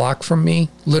down the block from me.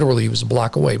 Literally, he was a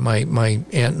block away, my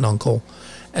aunt and uncle.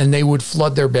 And they would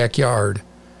flood their backyard,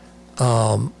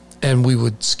 and we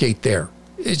would skate there.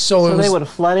 So they would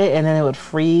flood it, and then it would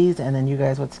freeze, and then you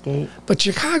guys would skate? But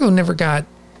Chicago never got,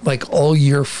 like, all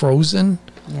year frozen.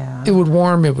 Yeah. It would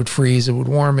warm, it would freeze, it would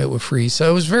warm, it would freeze. So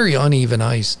it was very uneven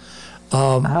ice.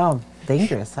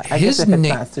 Dangerous. I guess if it's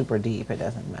not super deep, it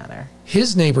doesn't matter.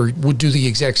 His neighbor would do the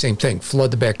exact same thing,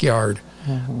 flood the backyard.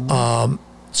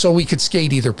 So we could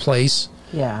skate either place.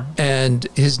 Yeah. And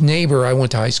his neighbor, I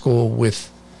went to high school with,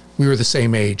 we were the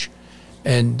same age.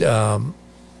 And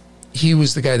he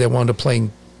was the guy that wound up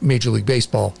playing Major League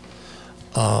Baseball.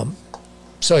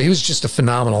 So he was just a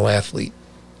phenomenal athlete.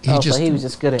 So he was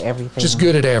just good at everything. Just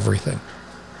good at everything.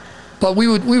 But we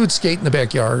would skate in the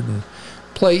backyard and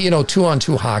play,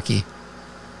 2-on-2 hockey.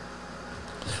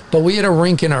 But we had a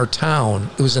rink in our town.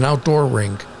 It was an outdoor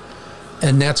rink.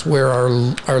 And that's where our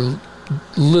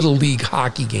little league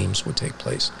hockey games would take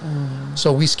place.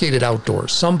 So we skated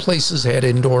outdoors. Some places had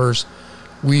indoors.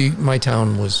 My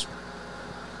town was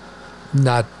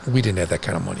not, we didn't have that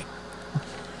kind of money.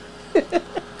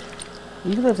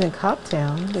 You lived in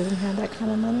Coptown. They didn't have that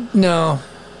kind of money? No,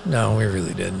 we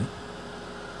really didn't.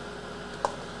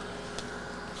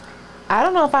 I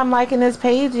don't know if I'm liking this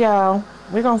page, y'all.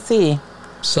 We're going to see.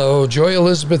 So, Joy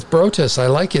Elizabeth Brotus, I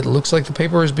like it. It looks like the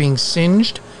paper is being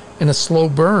singed in a slow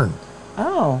burn.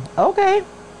 Oh, okay.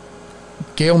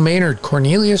 Gail Maynard,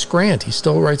 Cornelius Grant. He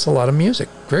still writes a lot of music.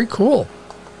 Very cool.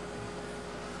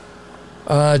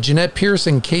 Jeanette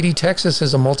Pearson, Katy, Texas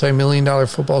has a multi-million-dollar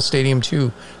football stadium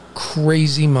too.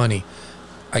 Crazy money.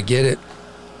 I get it.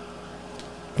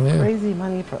 Yeah. Crazy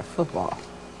money for football.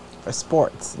 For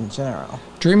sports in general.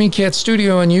 Dreaming Cat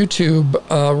Studio on YouTube.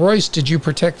 Royce, did you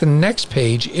protect the next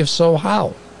page? If so,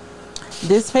 how?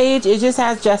 This page, it just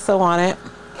has gesso on it.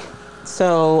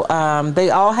 So they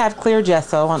all have clear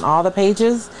gesso on all the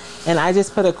pages. And I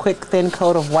just put a quick thin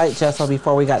coat of white gesso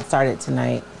before we got started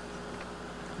tonight.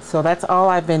 So that's all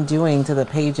I've been doing to the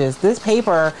pages. This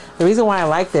paper, the reason why I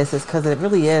like this is because it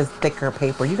really is thicker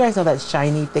paper. You guys know that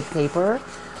shiny, thick paper.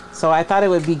 So I thought it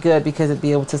would be good because it'd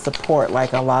be able to support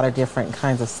like a lot of different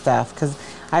kinds of stuff. Because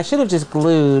I should have just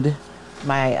glued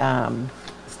my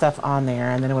stuff on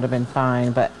there and then it would have been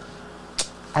fine. But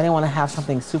I didn't want to have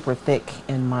something super thick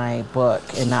in my book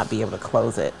and not be able to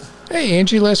close it. Hey,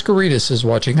 Angie Lascaritas is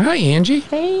watching. Hi, Angie.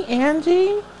 Hey,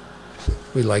 Angie.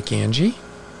 We like Angie.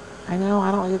 I know,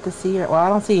 I don't get to see her. Well, I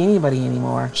don't see anybody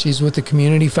anymore. She's with the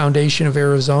Community Foundation of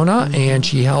Arizona, and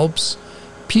she helps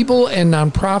people and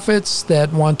nonprofits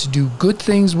that want to do good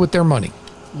things with their money.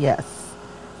 Yes.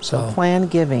 So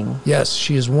planned giving. Yes,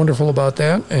 she is wonderful about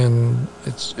that, and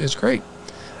it's great.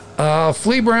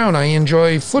 Flea Brown, I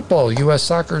enjoy football, U.S.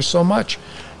 soccer so much.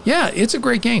 Yeah, it's a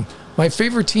great game. My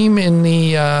favorite team in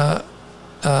the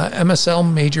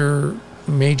MSL,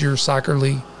 Major Soccer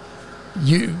League,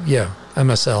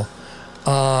 MSL,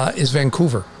 is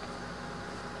Vancouver.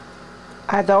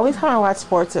 The only time I watch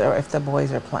sports are if the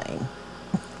boys are playing.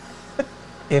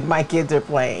 If my kids are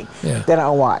playing, then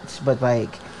I'll watch. But I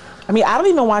don't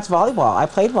even watch volleyball. I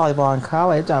played volleyball in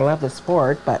college. I love the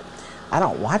sport, but I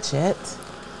don't watch it.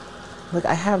 Look,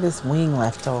 I have this wing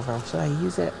left over. Should I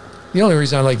use it? The only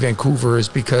reason I like Vancouver is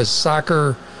because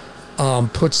soccer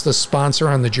puts the sponsor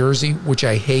on the jersey, which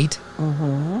I hate.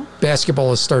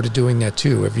 Basketball has started doing that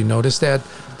too. Have you noticed that?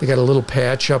 They got a little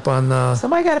patch up on the...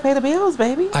 Somebody got to pay the bills,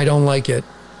 baby. I don't like it.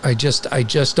 I just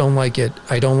don't like it.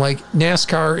 I don't like...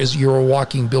 NASCAR is you're a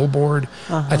walking billboard.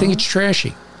 I think it's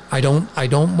trashy. I don't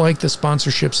like the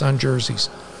sponsorships on jerseys.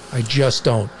 I just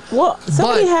don't. Well,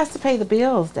 somebody has to pay the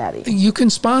bills, Daddy. You can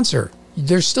sponsor.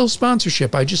 There's still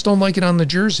sponsorship. I just don't like it on the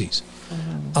jerseys.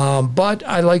 But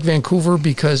I like Vancouver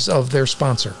because of their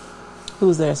sponsor.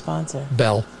 Who's their sponsor?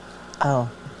 Bell.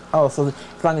 Oh, so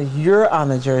as long as you're on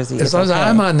the jersey, as long as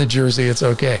I'm on the jersey, it's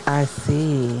okay. I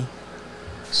see.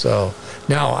 So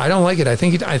no, I don't like it. I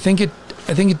think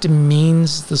it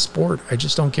demeans the sport. I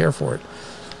just don't care for it.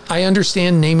 I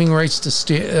understand naming rights to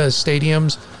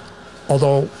stadiums,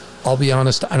 although I'll be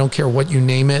honest, I don't care what you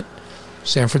name it.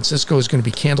 San Francisco is going to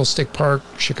be Candlestick Park.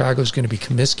 Chicago is going to be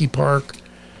Comiskey Park.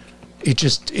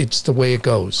 It's the way it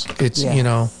goes. It's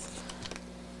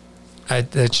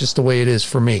that's just the way it is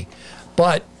for me.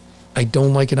 But I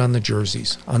don't like it on the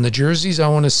jerseys. On the jerseys, I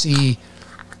want to see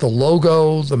the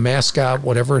logo, the mascot,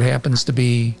 whatever it happens to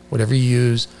be, whatever you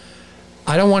use.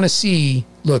 I don't want to see,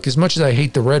 look, as much as I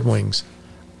hate the Red Wings,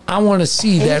 I want to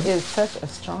see Hate that. is such a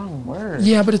strong word.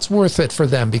 Yeah, but it's worth it for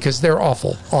them because they're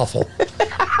awful.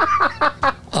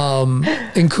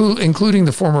 Including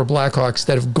the former Blackhawks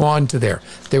that have gone to there.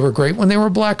 They were great when they were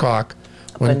Blackhawk.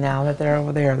 But now that they're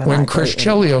over there, When Chris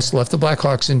Chelios left the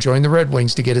Blackhawks and joined the Red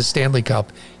Wings to get his Stanley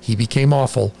Cup, he became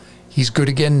awful. He's good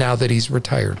again now that he's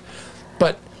retired.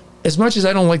 But as much as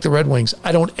I don't like the Red Wings,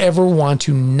 I don't ever want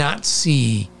to not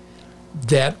see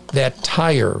that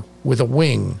tire with a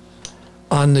wing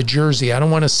on the jersey. I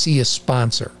don't want to see a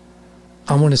sponsor.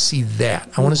 I want to see that.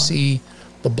 I want to see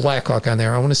the Blackhawk on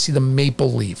there. I want to see the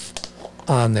maple leaf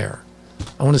on there.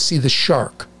 I want to see the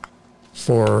shark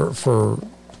for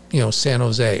San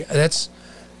Jose. It's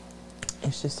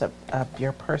just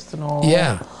your personal.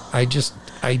 Yeah, I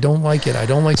don't like it. I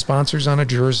don't like sponsors on a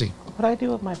jersey. What do I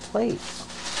do with my plate?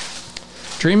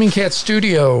 Dreaming Cat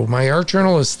Studio. My art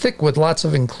journal is thick with lots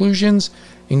of inclusions,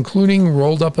 including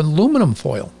rolled up aluminum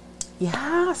foil.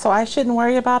 Yeah, so I shouldn't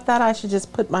worry about that. I should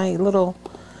just put my little,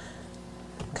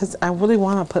 because I really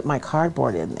want to put my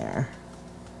cardboard in there.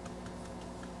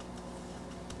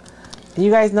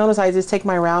 You guys notice I just take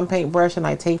my round paint brush and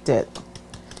I taped it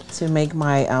to make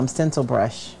my stencil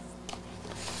brush.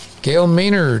 Gail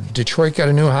Maynard. Detroit got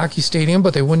a new hockey stadium,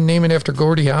 but they wouldn't name it after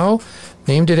Gordie Howe.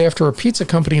 Named it after a pizza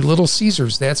company, Little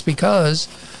Caesars. That's because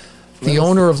the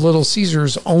owner of Little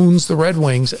Caesars owns the Red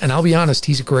Wings, and I'll be honest,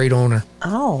 he's a great owner.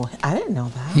 Oh, I didn't know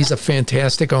that. He's a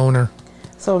fantastic owner.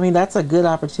 So, I mean, that's a good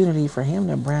opportunity for him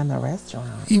to brand the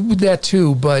restaurant. That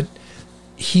too, but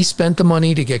he spent the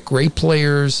money to get great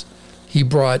players. He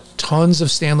brought tons of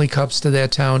Stanley Cups to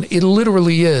that town. It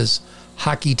literally is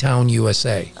Hockey Town,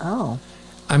 USA. Oh.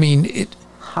 I mean,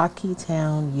 Hockey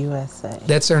Town, USA.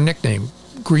 That's their nickname.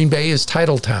 Green Bay is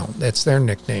Title Town. That's their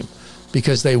nickname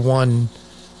because they won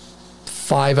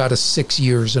 5 out of 6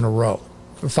 years in a row.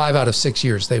 5 out of 6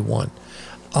 years they won.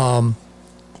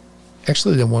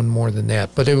 Actually, they won more than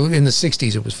that, but in the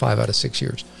 60s, it was 5 out of 6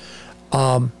 years.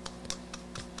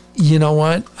 You know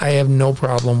what? I have no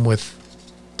problem with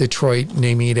Detroit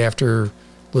naming it after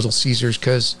Little Caesars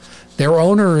because their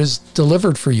owner is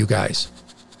delivered for you guys.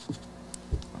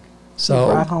 So,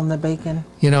 he brought home the bacon.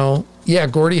 Yeah,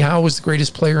 Gordie Howe was the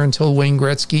greatest player until Wayne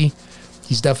Gretzky.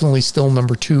 He's definitely still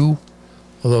number 2,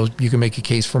 although you can make a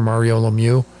case for Mario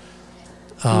Lemieux.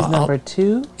 He's number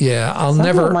 2? Yeah, Some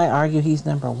people might argue he's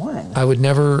number 1. I would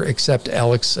never accept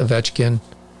Alex Ovechkin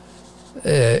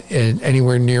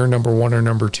anywhere near number 1 or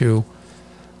number 2.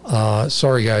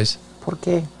 Sorry, guys. ¿Por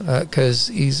qué? Because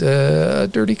he's a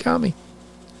dirty commie.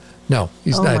 No,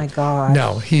 he's not. Oh my God.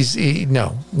 No,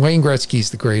 no. Wayne Gretzky's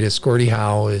the greatest. Gordie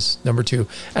Howe is number 2.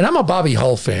 And I'm a Bobby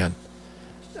Hull fan.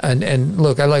 And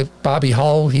look, I like Bobby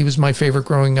Hull. He was my favorite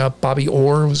growing up. Bobby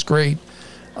Orr was great.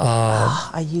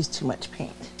 I used too much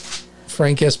paint.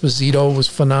 Frank Esposito was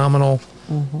phenomenal.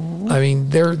 I mean,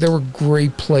 there were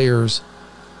great players.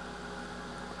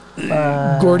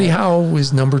 Gordie Howe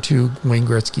was number 2. Wayne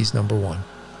Gretzky's number 1.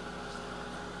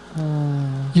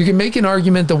 You can make an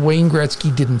argument that Wayne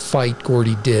Gretzky didn't fight,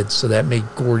 Gordie did, so that made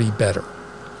Gordie better.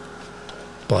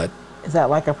 But is that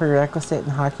like a prerequisite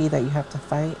in hockey that you have to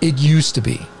fight? It used to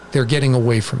be. They're getting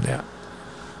away from that.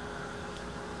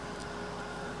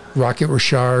 Rocket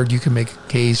Richard, you can make a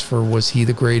case for was he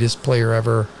the greatest player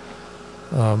ever?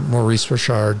 Maurice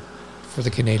Richard for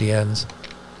the Canadiens.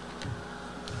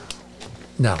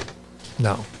 No.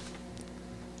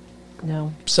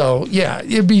 So, yeah,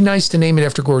 it'd be nice to name it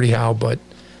after Gordie Howe, but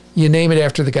you name it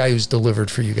after the guy who's delivered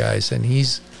for you guys, and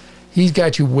he's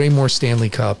got you way more Stanley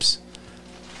Cups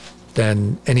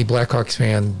than any Blackhawks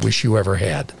fan wish you ever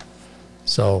had.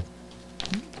 So,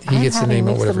 he gets to name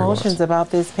it whatever he wants. I'm having mixed emotions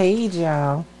about this page,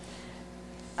 y'all.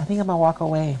 I think I'm going to walk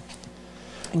away.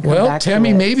 Well,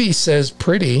 Tammy Maybe says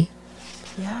pretty.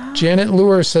 Yeah. Janet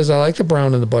Lure says, I like the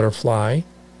brown and the butterfly.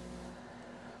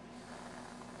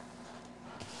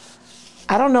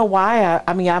 I don't know why.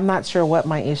 I mean, I'm not sure what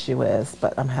my issue is,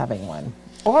 but I'm having one.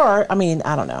 Or, I mean,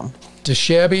 I don't know.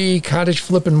 DeShabby Cottage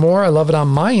Flippin' More. I love it on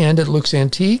my end. It looks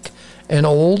antique and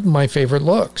old. My favorite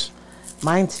looks.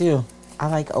 Mine too. I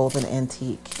like old and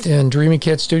antique. And Dreamy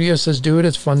Cat Studio says, do it.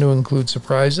 It's fun to include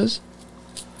surprises.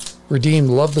 Redeem,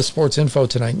 love the sports info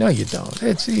tonight. No, you don't.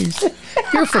 It's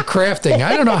here for crafting.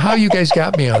 I don't know how you guys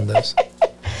got me on this.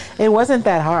 It wasn't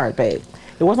that hard, babe.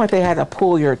 It wasn't like they had to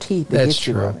pull your teeth to That's get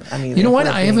you true. on it. I mean, you know what?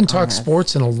 I haven't talked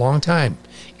sports in a long time.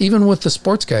 Even with the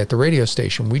sports guy at the radio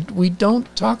station, we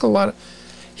don't talk a lot.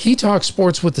 He talks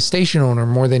sports with the station owner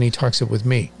more than he talks it with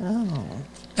me. Oh.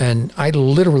 And I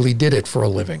literally did it for a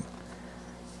living.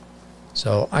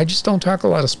 So I just don't talk a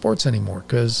lot of sports anymore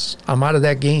because I'm out of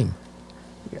that game.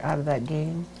 You're out of that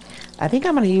game? I think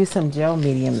I'm going to use some gel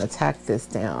medium to tack this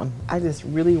down. I just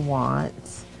really want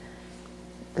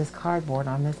this cardboard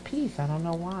on this piece. I don't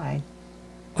know why.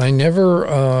 I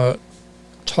never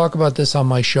talk about this on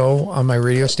my show, on my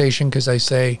radio station, because I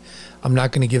say I'm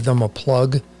not going to give them a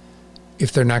plug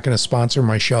if they're not going to sponsor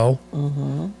my show.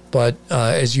 But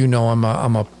as you know, I'm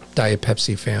a Diet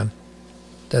Pepsi fan.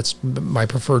 That's my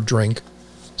preferred drink.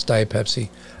 It's Diet Pepsi.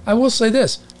 I will say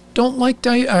this: don't like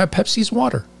Pepsi's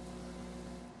water.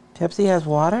 Pepsi has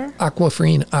water?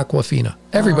 Aquafina.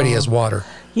 Everybody has water.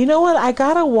 You know what? I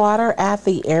got a water at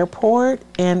the airport,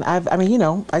 and I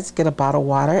just get a bottle of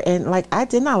water, and like I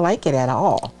did not like it at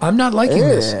all. I'm not liking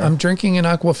this. I'm drinking an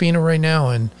Aquafina right now,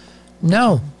 and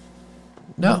no.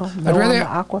 I'd rather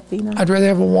Aquafina. I'd rather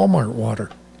have a Walmart water.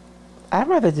 I'd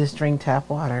rather just drink tap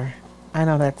water. I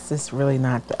know that's just really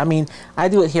not. I mean, I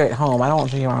do it here at home. I don't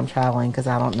drink it when I'm traveling because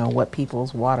I don't know what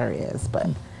people's water is. But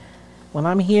when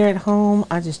I'm here at home,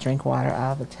 I just drink water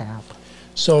out of the tap.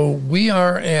 So we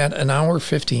are at an hour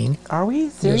 15. Are we?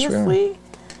 Seriously? Yes, we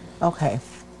are. Okay.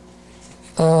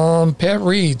 Pat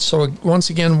Reed. So once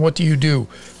again, what do you do?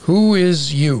 Who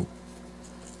is you?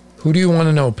 Who do you want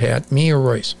to know, Pat? Me or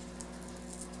Royce?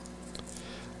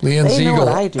 Leanne They Ziegel. know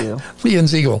what I do. Leanne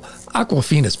Ziegel.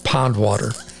 Aquafina's pond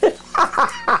water.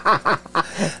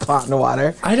 Pond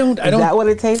water. I don't. Is that what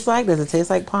it tastes like? Does it taste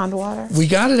like pond water? We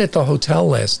got it at the hotel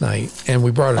last night, and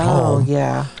we brought it home. Oh,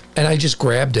 yeah. And I just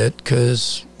grabbed it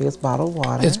because It's bottled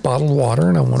water. it's bottled water,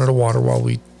 and I wanted a water while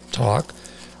we talk.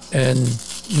 And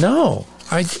no,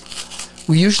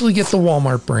 we usually get the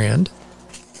Walmart brand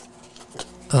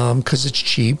because it's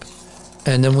cheap,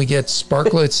 and then we get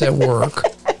Sparklets at work,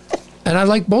 and I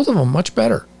like both of them much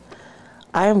better.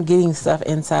 I am getting stuff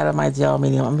inside of my gel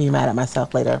medium. I'm going to be mad at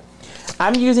myself later.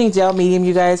 I'm using gel medium,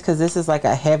 you guys, because this is like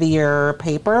a heavier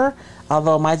paper.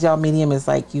 Although my gel medium is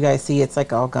like, you guys see, it's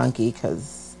like all gunky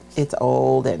because it's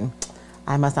old and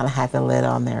I must not have had the lid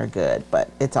on there good, but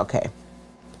it's okay.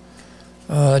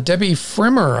 Debbie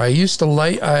Frimmer, I used to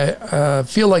like. I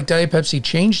feel like Diet Pepsi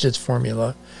changed its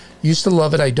formula. Used to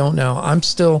love it. I don't now.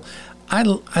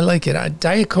 I like it.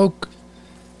 Diet Coke.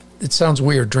 It sounds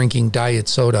weird drinking diet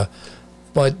soda,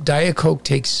 but Diet Coke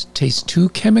tastes too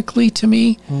chemically to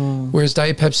me, whereas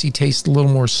Diet Pepsi tastes a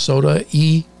little more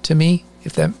soda-y to me.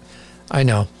 If that, I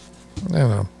don't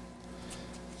know.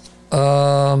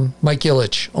 Mike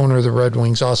Ilitch, owner of the Red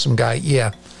Wings, awesome guy.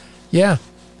 Yeah.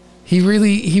 He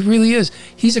really is.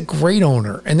 He's a great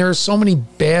owner, and there are so many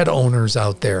bad owners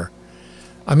out there.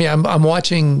 I mean, I'm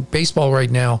watching baseball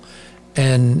right now,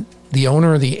 and the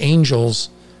owner of the Angels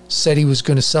said he was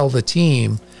going to sell the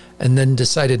team and then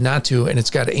decided not to, and it's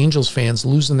got Angels fans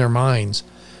losing their minds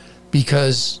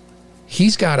because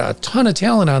he's got a ton of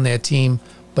talent on that team,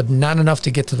 but not enough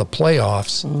to get to the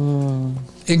playoffs,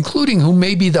 including who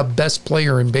may be the best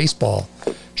player in baseball,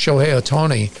 Shohei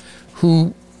Ohtani,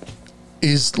 who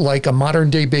is like a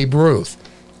modern-day Babe Ruth.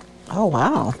 Oh,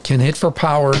 wow. Can hit for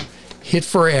power, hit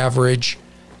for average,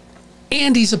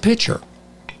 and he's a pitcher,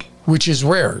 which is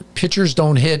rare. Pitchers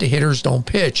don't hit, hitters don't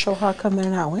pitch. So how come they're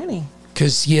not winning?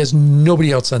 Because he has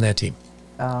nobody else on that team.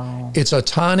 Oh. It's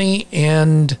Ohtani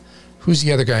and who's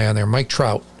the other guy on there? Mike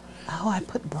Trout. Oh, I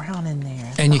put Brown in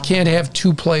there. And you can't have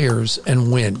two players and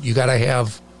win. You got to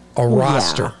have a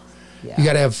roster. Yeah. You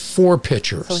got to have four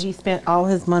pitchers. So he spent all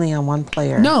his money on one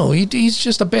player. No, he's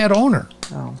just a bad owner.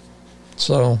 Oh.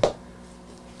 So,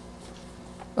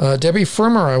 Debbie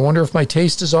Frimmer, I wonder if my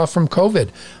taste is off from COVID.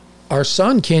 Our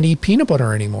son can't eat peanut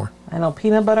butter anymore. I know,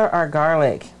 peanut butter or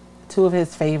garlic. Two of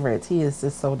his favorites. He is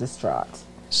just so distraught.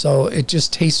 So it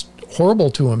just tastes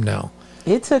horrible to him now.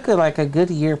 It took like a good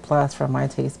year plus for my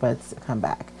taste buds to come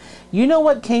back. You know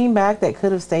what came back that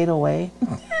could have stayed away?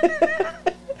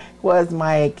 Was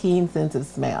my keen sense of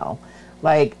smell.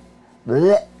 Like,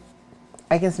 bleh,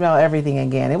 I can smell everything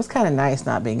again. It was kind of nice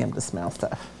not being able to smell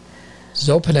stuff.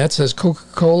 Zopanette says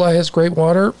Coca-Cola has great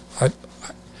water.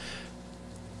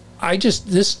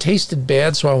 This tasted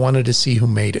bad, so I wanted to see who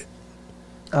made it.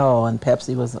 Oh, and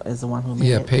Pepsi is the one who made it.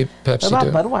 Yeah, Pepsi. What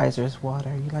about Budweiser's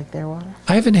water? You like their water?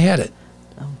 I haven't had it.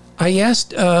 Oh. I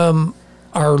asked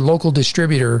our local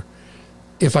distributor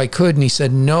if I could, and he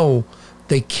said no.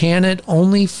 They can it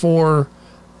only for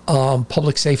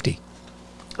public safety.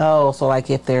 Oh, so like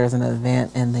if there's an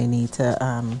event and they need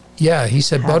to... yeah, he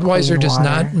said Budweiser does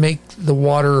not make the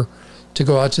water to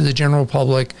go out to the general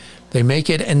public. They make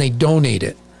it and they donate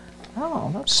it.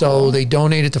 Oh, that's So cool. they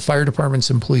donate it to fire departments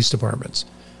and police departments.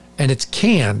 And it's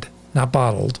canned, not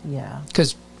bottled. Yeah.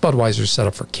 Because Budweiser's set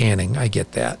up for canning. I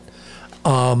get that.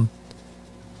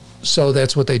 So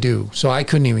that's what they do. So I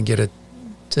couldn't even get a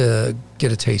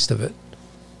taste of it.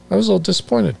 I was a little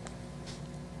disappointed.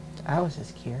 I was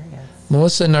just curious.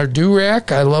 Melissa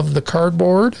Nardurak, I love the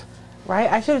cardboard.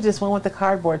 Right? I should have just went with the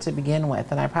cardboard to begin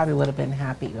with, and I probably would have been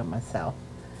happy with myself.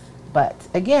 But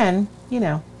again, you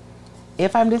know,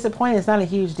 if I'm disappointed, it's not a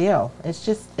huge deal. It's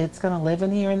just, it's going to live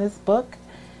in here in this book.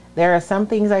 There are some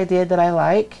things I did that I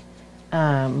like.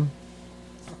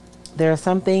 There are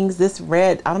some things, this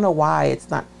red, I don't know why it's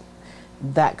not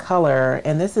that color.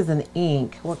 And this is an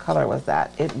ink. What color was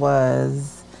that? It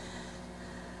was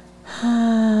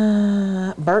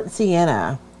burnt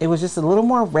sienna. It was just a little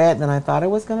more red than I thought it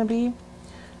was going to be.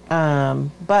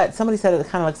 But somebody said it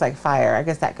kind of looks like fire. I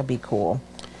guess that could be cool.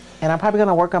 And I'm probably going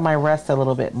to work on my rest a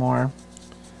little bit more.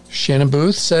 Shannon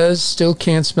Booth says, still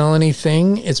can't smell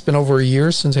anything. It's been over a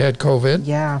year since I had COVID.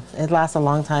 Yeah, it lasts a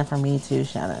long time for me too,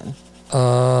 Shannon.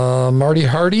 Marty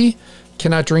Hardy,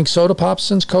 cannot drink soda pop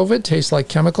since COVID. Tastes like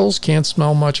chemicals. Can't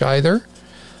smell much either.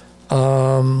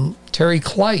 Terry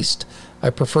Kleist,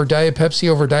 I prefer Diet Pepsi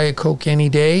over Diet Coke any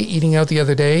day. Eating out the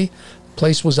other day,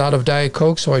 place was out of Diet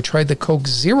Coke, so I tried the Coke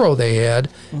Zero they had.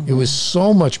 It was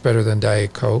so much better than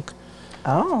Diet Coke.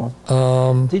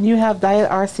 Oh. Didn't you have Diet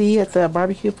RC at the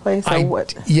barbecue place? Or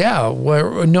what? Yeah.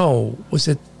 No. Was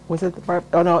it? Was it the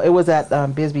Oh, no. It was at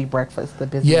Bisbee Breakfast, the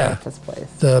Bisbee Breakfast place.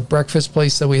 The breakfast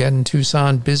place that we had in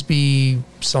Tucson, Bisbee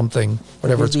something,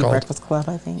 whatever it's called. Breakfast Club,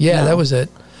 I think. Yeah, that was it.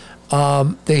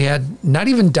 They had not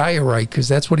even Diet Right, because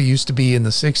that's what it used to be in the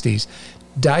 60s.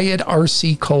 Diet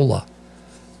RC Cola.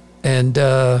 And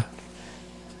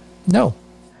no.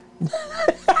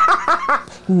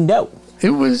 No. It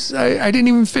was, I didn't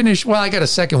even finish. Well, I got a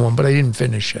second one, but I didn't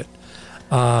finish it.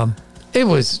 It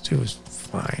was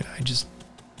fine. I just.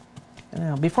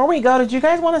 Before we go, did you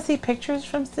guys want to see pictures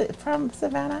from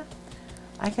Savannah?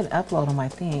 I can upload them, I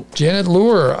think. Janet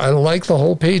Lure, I like the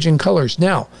whole page in colors.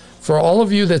 Now, for all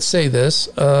of you that say this,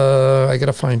 I got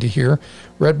to find it here.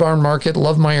 Red Barn Market,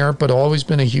 love my art, but always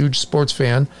been a huge sports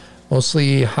fan,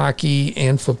 mostly hockey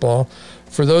and football.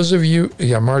 For those of you,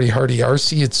 Marty Hardy,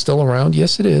 RC, it's still around.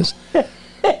 Yes, it is.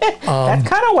 That's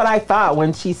kind of what I thought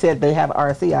when she said they have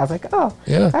RC. I was like, oh,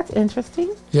 yeah, that's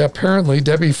interesting. Yeah, apparently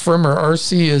Debbie Frimmer,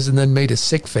 RC is, and then made a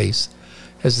sick face.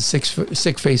 Has a sick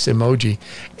face emoji.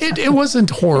 It wasn't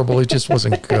horrible. It just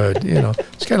wasn't good.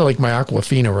 It's kind of like my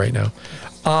Aquafina right now.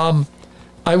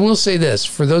 I will say this.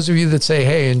 For those of you that say,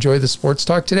 hey, enjoy the sports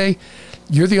talk today,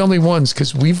 you're the only ones,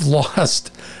 because we've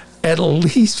lost at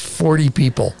least 40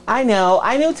 people. I know.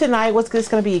 I knew tonight was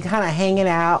just going to be kind of hanging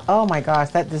out. Oh my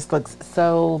gosh, that just looks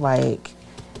so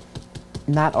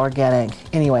not organic.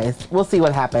 Anyways, we'll see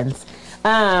what happens.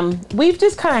 We've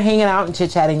just kind of hanging out and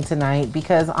chit-chatting tonight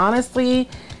because honestly,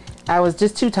 I was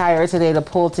just too tired today to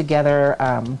pull together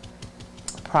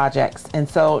projects. And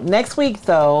so next week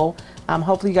though,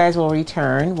 hopefully you guys will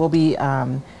return. We'll be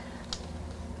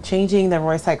changing the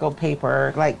recycled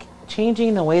paper,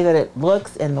 changing the way that it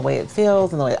looks and the way it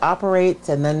feels and the way it operates,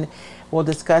 and then we'll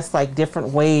discuss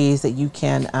different ways that you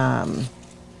can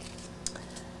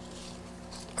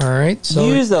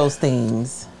use those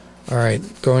things. All right,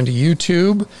 going to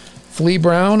YouTube. Flea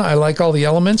Brown, I like all the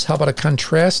elements. How about a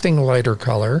contrasting lighter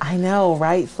color? I know,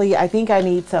 right, Flea? I think I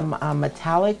need some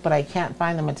metallic, but I can't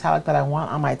find the metallic that I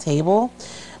want on my table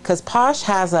because Posh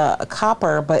has a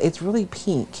copper, but it's really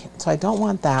pink, so I don't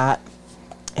want that.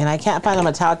 And I can't find a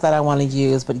metallic that I want to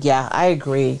use, but yeah, I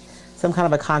agree. Some kind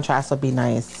of a contrast would be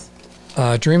nice.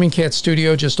 Dreaming Cat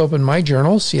Studio just opened my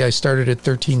journal. See, I started it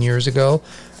 13 years ago.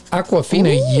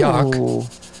 Aquafina, yuck.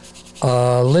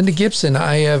 Linda Gibson,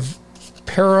 I have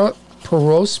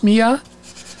parosmia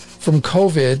from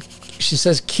COVID. She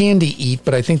says candy eat,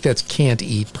 but I think that's can't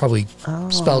eat. Probably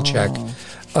spell check.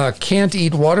 Can't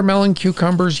eat watermelon,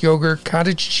 cucumbers, yogurt,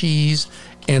 cottage cheese,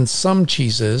 and some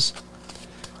cheeses.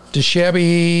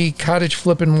 DeShabby Cottage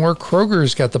Flippin' More.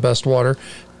 Kroger's got the best water.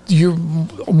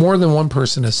 More than one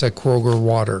person has said Kroger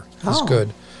water is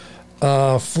good.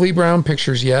 Flea Brown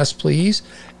Pictures, yes, please.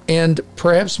 And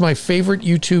perhaps my favorite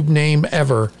YouTube name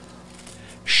ever,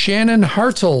 Shannon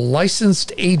Hartle,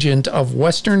 licensed agent of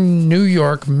Western New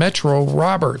York Metro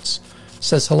Roberts,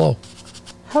 says hello.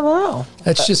 Hello.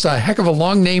 That's just a heck of a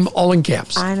long name, all in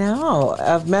caps. I know.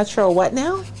 Of Metro what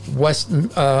now?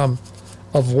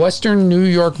 Of Western New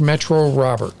York Metro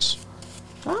Roberts.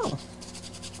 Oh.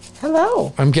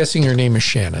 Hello. I'm guessing your name is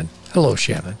Shannon. Hello,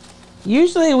 Shannon.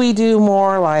 Usually we do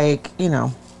more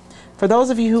for those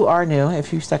of you who are new,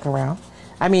 if you stuck around.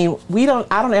 I mean, I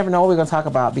don't ever know what we're going to talk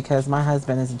about because my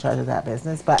husband is in charge of that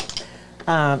business, but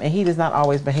and he does not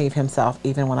always behave himself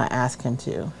even when I ask him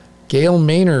to. Gail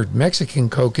Maynard, Mexican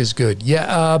Coke is good.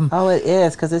 Yeah. Oh, it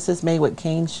is, because this is made with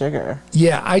cane sugar.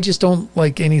 Yeah, I just don't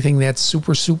like anything that's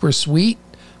super, super sweet.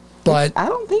 But I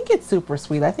don't think it's super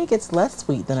sweet. I think it's less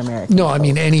sweet than American. no, I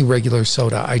mean any regular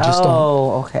soda. I just don't.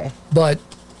 Oh, okay. But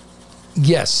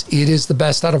yes, it is the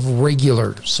best out of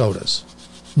regular sodas,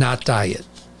 not diet.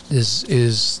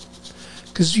 Is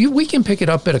because we can pick it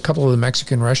up at a couple of the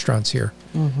Mexican restaurants here.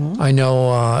 I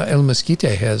know El Mesquite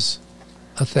has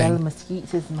a thing. El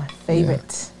Mesquite is my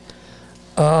favorite.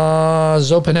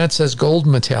 Zopanet says gold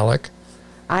metallic.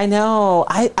 I know.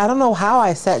 I don't know how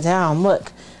I sat down.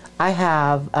 Look, I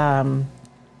have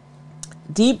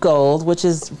deep gold, which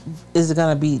is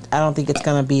going to be, I don't think it's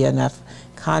going to be enough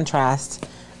contrast.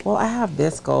 Well, I have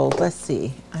this gold. Let's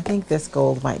see. I think this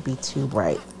gold might be too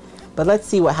bright. But let's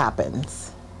see what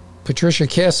happens. Patricia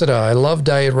Cassida, I love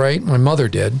Diet Right. My mother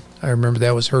did. I remember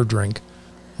that was her drink,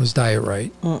 was Diet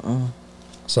Right.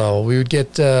 So we would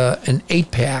get an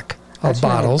 8-pack of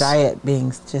bottles. Diet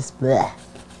being just bleh.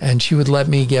 And she would let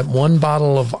me get 1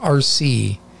 bottle of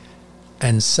RC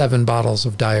and 7 bottles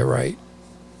of Diet Right.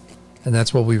 And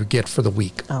that's what we would get for the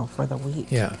week. Oh, for the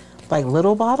week. Yeah. Like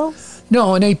little bottles?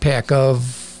 No, an 8-pack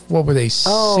of, what were they,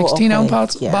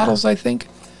 16-ounce bottles, I think?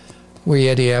 Where you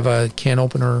had to have a can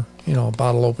opener, you know, a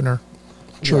bottle opener,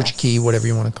 church key, whatever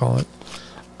you want to call it.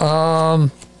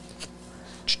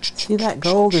 See, that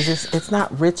gold is just, it's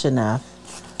not rich enough.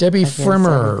 Debbie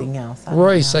Frimmer,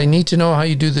 Royce, I need to know how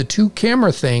you do the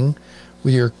 2-camera thing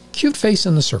with your cute face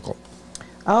in the circle.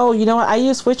 Oh, you know what? I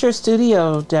use Switcher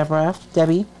Studio,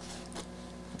 Debbie.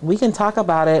 We can talk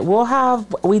about it.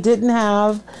 We didn't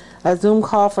have a Zoom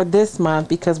call for this month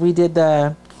because we did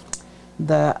the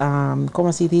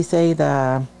como se dice,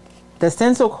 the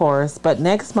stencil course, but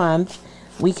next month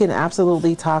we can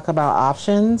absolutely talk about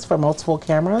options for multiple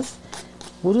cameras.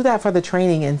 We'll do that for the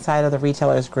training inside of the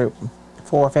retailers group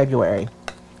for February.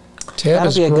 Tab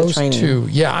is gross too.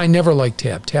 Yeah, I never liked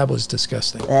Tab. Tab was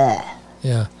disgusting. Blech.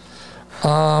 Yeah.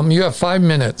 You have 5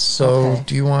 minutes, so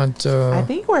do you want... I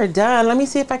think we're done. Let me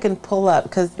see if I can pull up,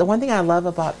 because the one thing I love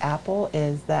about Apple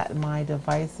is that my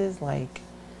devices, like,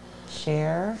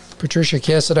 share. Patricia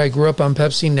Cassidy, I grew up on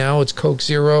Pepsi. Now it's Coke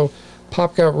Zero.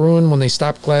 Pop got ruined when they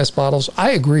stopped glass bottles.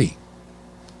 I agree.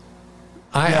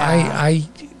 I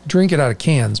drink it out of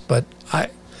cans, but I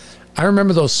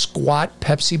remember those squat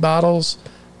Pepsi bottles.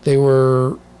 They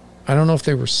were, I don't know if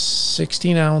they were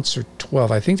 16 ounce or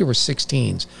 12. I think they were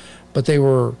 16s, but they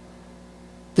were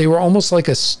almost like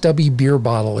a stubby beer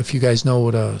bottle, if you guys know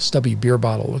what a stubby beer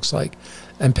bottle looks like.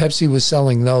 And Pepsi was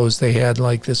selling those. They had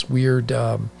like this weird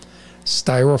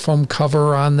styrofoam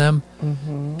cover on them.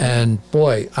 And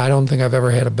boy, I don't think I've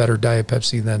ever had a better Diet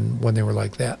Pepsi than when they were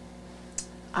like that.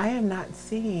 I am not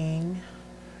seeing.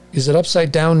 Is it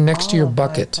upside down next to your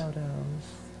bucket?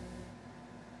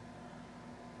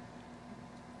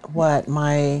 What,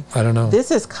 I don't know.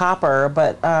 This is copper,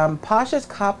 but Pasha's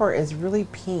copper is really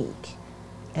pink.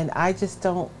 And I just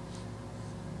don't,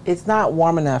 it's not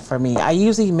warm enough for me. I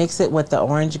usually mix it with the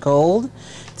orange gold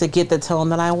to get the tone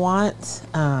that I want.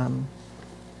 I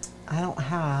don't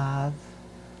have.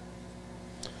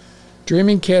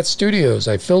 Dreaming Cat Studios.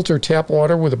 I filter tap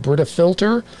water with a Brita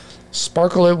filter.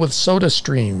 Sparkle it with Soda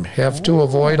Stream. Have to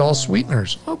avoid all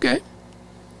sweeteners. Okay.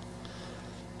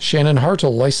 Shannon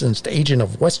Hartle, licensed agent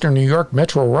of Western New York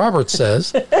Metro Roberts,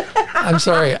 says, I'm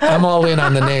sorry, I'm all in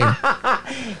on the name.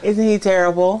 Isn't he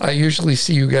terrible? I usually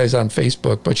see you guys on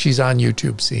Facebook, but she's on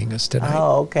YouTube seeing us tonight.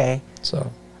 Oh, okay.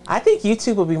 So I think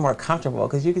YouTube would be more comfortable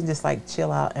because you can just like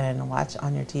chill out and watch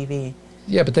on your TV.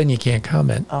 Yeah, but then you can't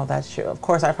comment. Oh, that's true. Of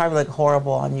course, I probably look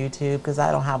horrible on YouTube because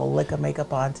I don't have a lick of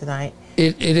makeup on tonight.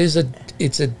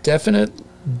 It's a definite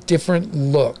different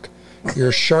look.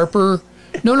 You're sharper.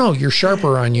 No, you're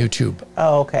sharper on YouTube.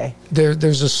 Oh, okay.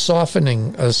 There's a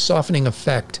softening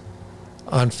effect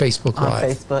on Facebook Live. On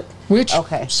Facebook. Which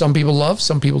some people love,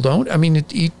 some people don't. I mean,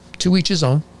 to each his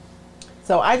own.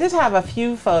 So I just have a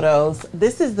few photos.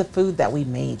 This is the food that we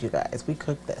made, you guys. We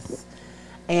cooked this.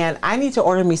 And I need to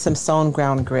order me some stone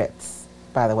ground grits,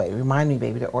 by the way. Remind me,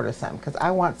 baby, to order some because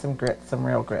I want some grits, some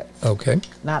real grits. Okay.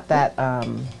 Not that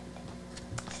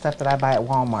stuff that I buy at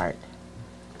Walmart,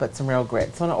 but some real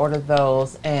grits. So I'm going to order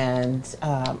those. And,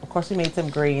 of course, we made some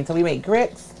greens. So we made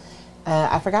grits.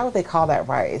 I forgot what they call that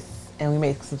rice. And we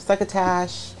made some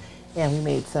succotash. And we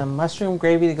made some mushroom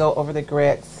gravy to go over the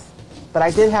grits. But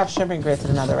I did have shrimp and grits at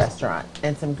another restaurant.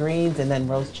 And some greens and then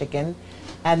roast chicken.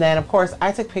 And then, of course,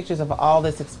 I took pictures of all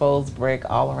this exposed brick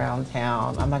all around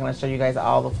town. I'm not going to show you guys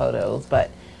all the photos,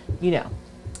 but, you know,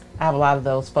 I have a lot of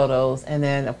those photos. And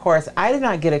then, of course, I did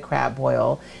not get a crab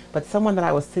boil, but someone that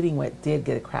I was sitting with did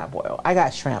get a crab boil. I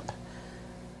got shrimp,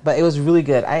 but it was really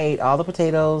good. I ate all the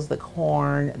potatoes, the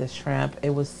corn, the shrimp. It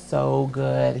was so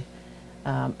good.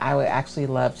 I would actually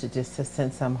love to just to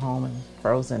send some home and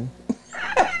frozen.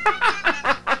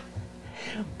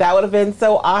 That would have been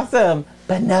so awesome.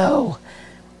 But no,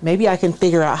 maybe I can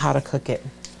figure out how to cook it.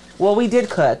 Well, we did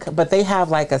cook, but they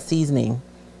have like a seasoning.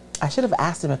 I should have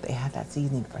asked them if they had that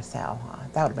seasoning for sale, huh?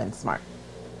 That would have been smart.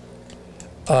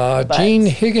 Gene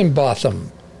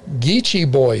Higginbotham,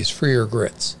 Geechee Boys for your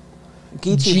grits.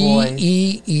 Geechee Boys.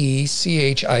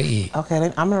 Geechie. Okay,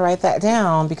 I'm going to write that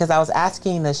down because I was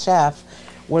asking the chef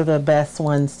what are the best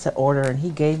ones to order, and he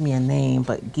gave me a name,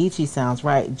 but Geechee sounds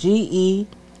right. Geechie.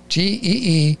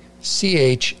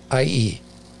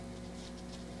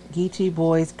 Geechee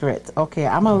Boys grits. Okay,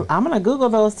 I'm gonna Google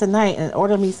those tonight and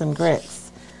order me some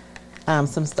grits. I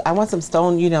want some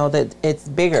stone. You know that it's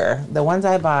bigger. The ones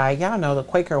I buy, y'all know the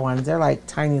Quaker ones. They're like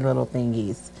tiny little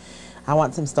thingies. I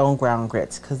want some stone ground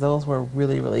grits because those were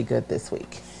really, really good this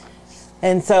week.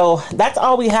 And so that's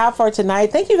all we have for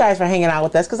tonight. Thank you guys for hanging out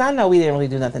with us because I know we didn't really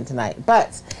do nothing tonight.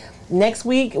 But next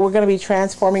week we're going to be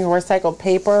transforming recycled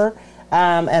paper.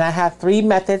 And I have 3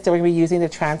 methods that we're going to be using to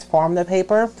transform the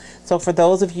paper. So for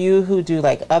those of you who do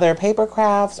like other paper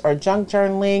crafts or junk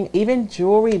journaling, even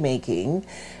jewelry making,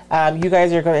 you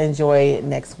guys are going to enjoy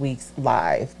next week's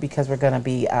live because we're going to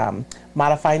be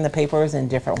modifying the papers in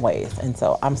different ways. And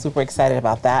so I'm super excited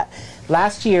about that.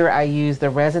 Last year, I used the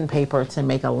resin paper to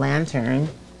make a lantern,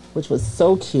 which was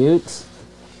so cute.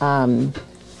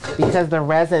 Because the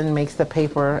resin makes the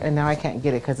paper, and now I can't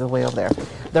get it because it's way over there.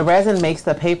 The resin makes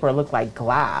the paper look like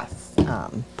glass,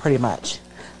 pretty much.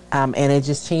 And it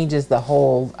just changes the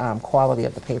whole quality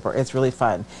of the paper. It's really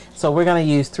fun. So we're going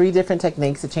to use 3 different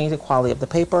techniques to change the quality of the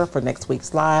paper for next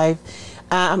week's live.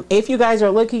 If you guys are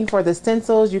looking for the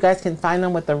stencils, you guys can find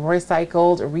them with the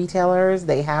recycled retailers.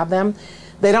 They have them.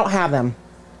 They don't have them.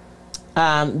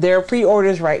 They're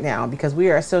pre-orders right now because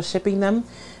we are still shipping them.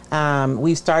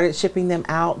 We've started shipping them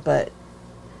out, but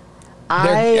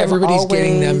everybody's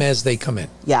getting them as they come in.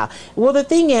 Yeah. Well, the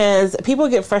thing is, people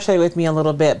get frustrated with me a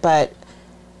little bit, but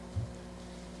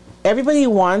everybody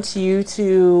wants you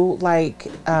to like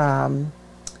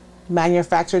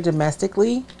manufacture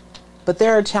domestically, but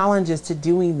there are challenges to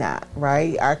doing that,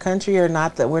 right? Our country we're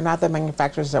not the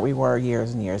manufacturers that we were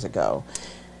years and years ago.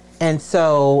 And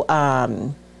so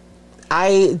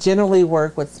I generally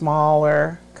work with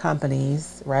smaller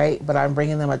companies, right? But I'm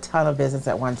bringing them a ton of business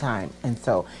at one time. And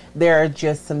so there are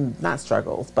just some, not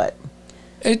struggles, but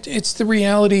it's the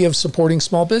reality of supporting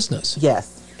small business.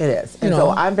 Yes, it is. And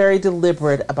so I'm very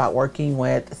deliberate about working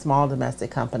with small domestic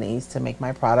companies to make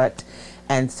my product.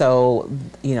 And so,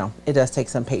 it does take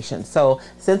some patience. So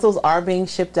stencils are being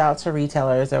shipped out to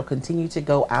retailers. They'll continue to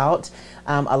go out.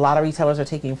 A lot of retailers are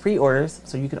taking pre-orders,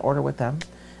 so you can order with them.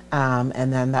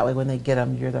 And then that way when they get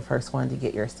them, you're the first one to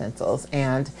get your stencils.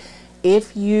 And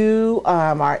if you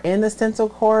are in the stencil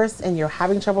course and you're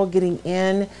having trouble getting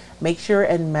in, make sure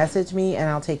and message me and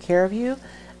I'll take care of you.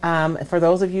 For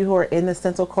those of you who are in the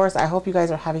stencil course, I hope you guys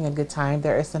are having a good time.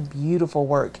 There is some beautiful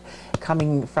work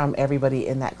coming from everybody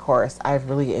in that course. I've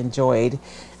really enjoyed.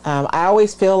 I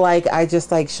always feel like I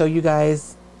just like show you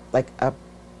guys like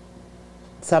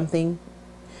something,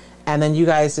 and then you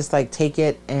guys just like take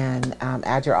it and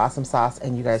add your awesome sauce,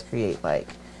 and you guys create like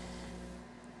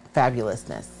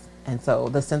fabulousness. And so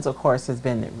the stencil course has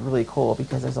been really cool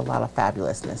because there's a lot of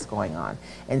fabulousness going on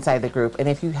inside the group. And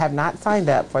if you have not signed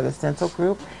up for the stencil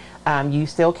group, you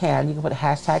still can. You can put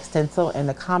hashtag stencil in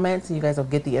the comments and you guys will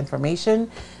get the information.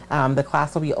 The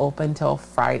class will be open till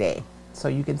Friday. So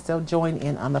you can still join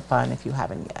in on the fun if you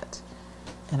haven't yet.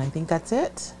 And I think that's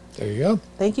it. There you go.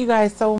 Thank you guys so much.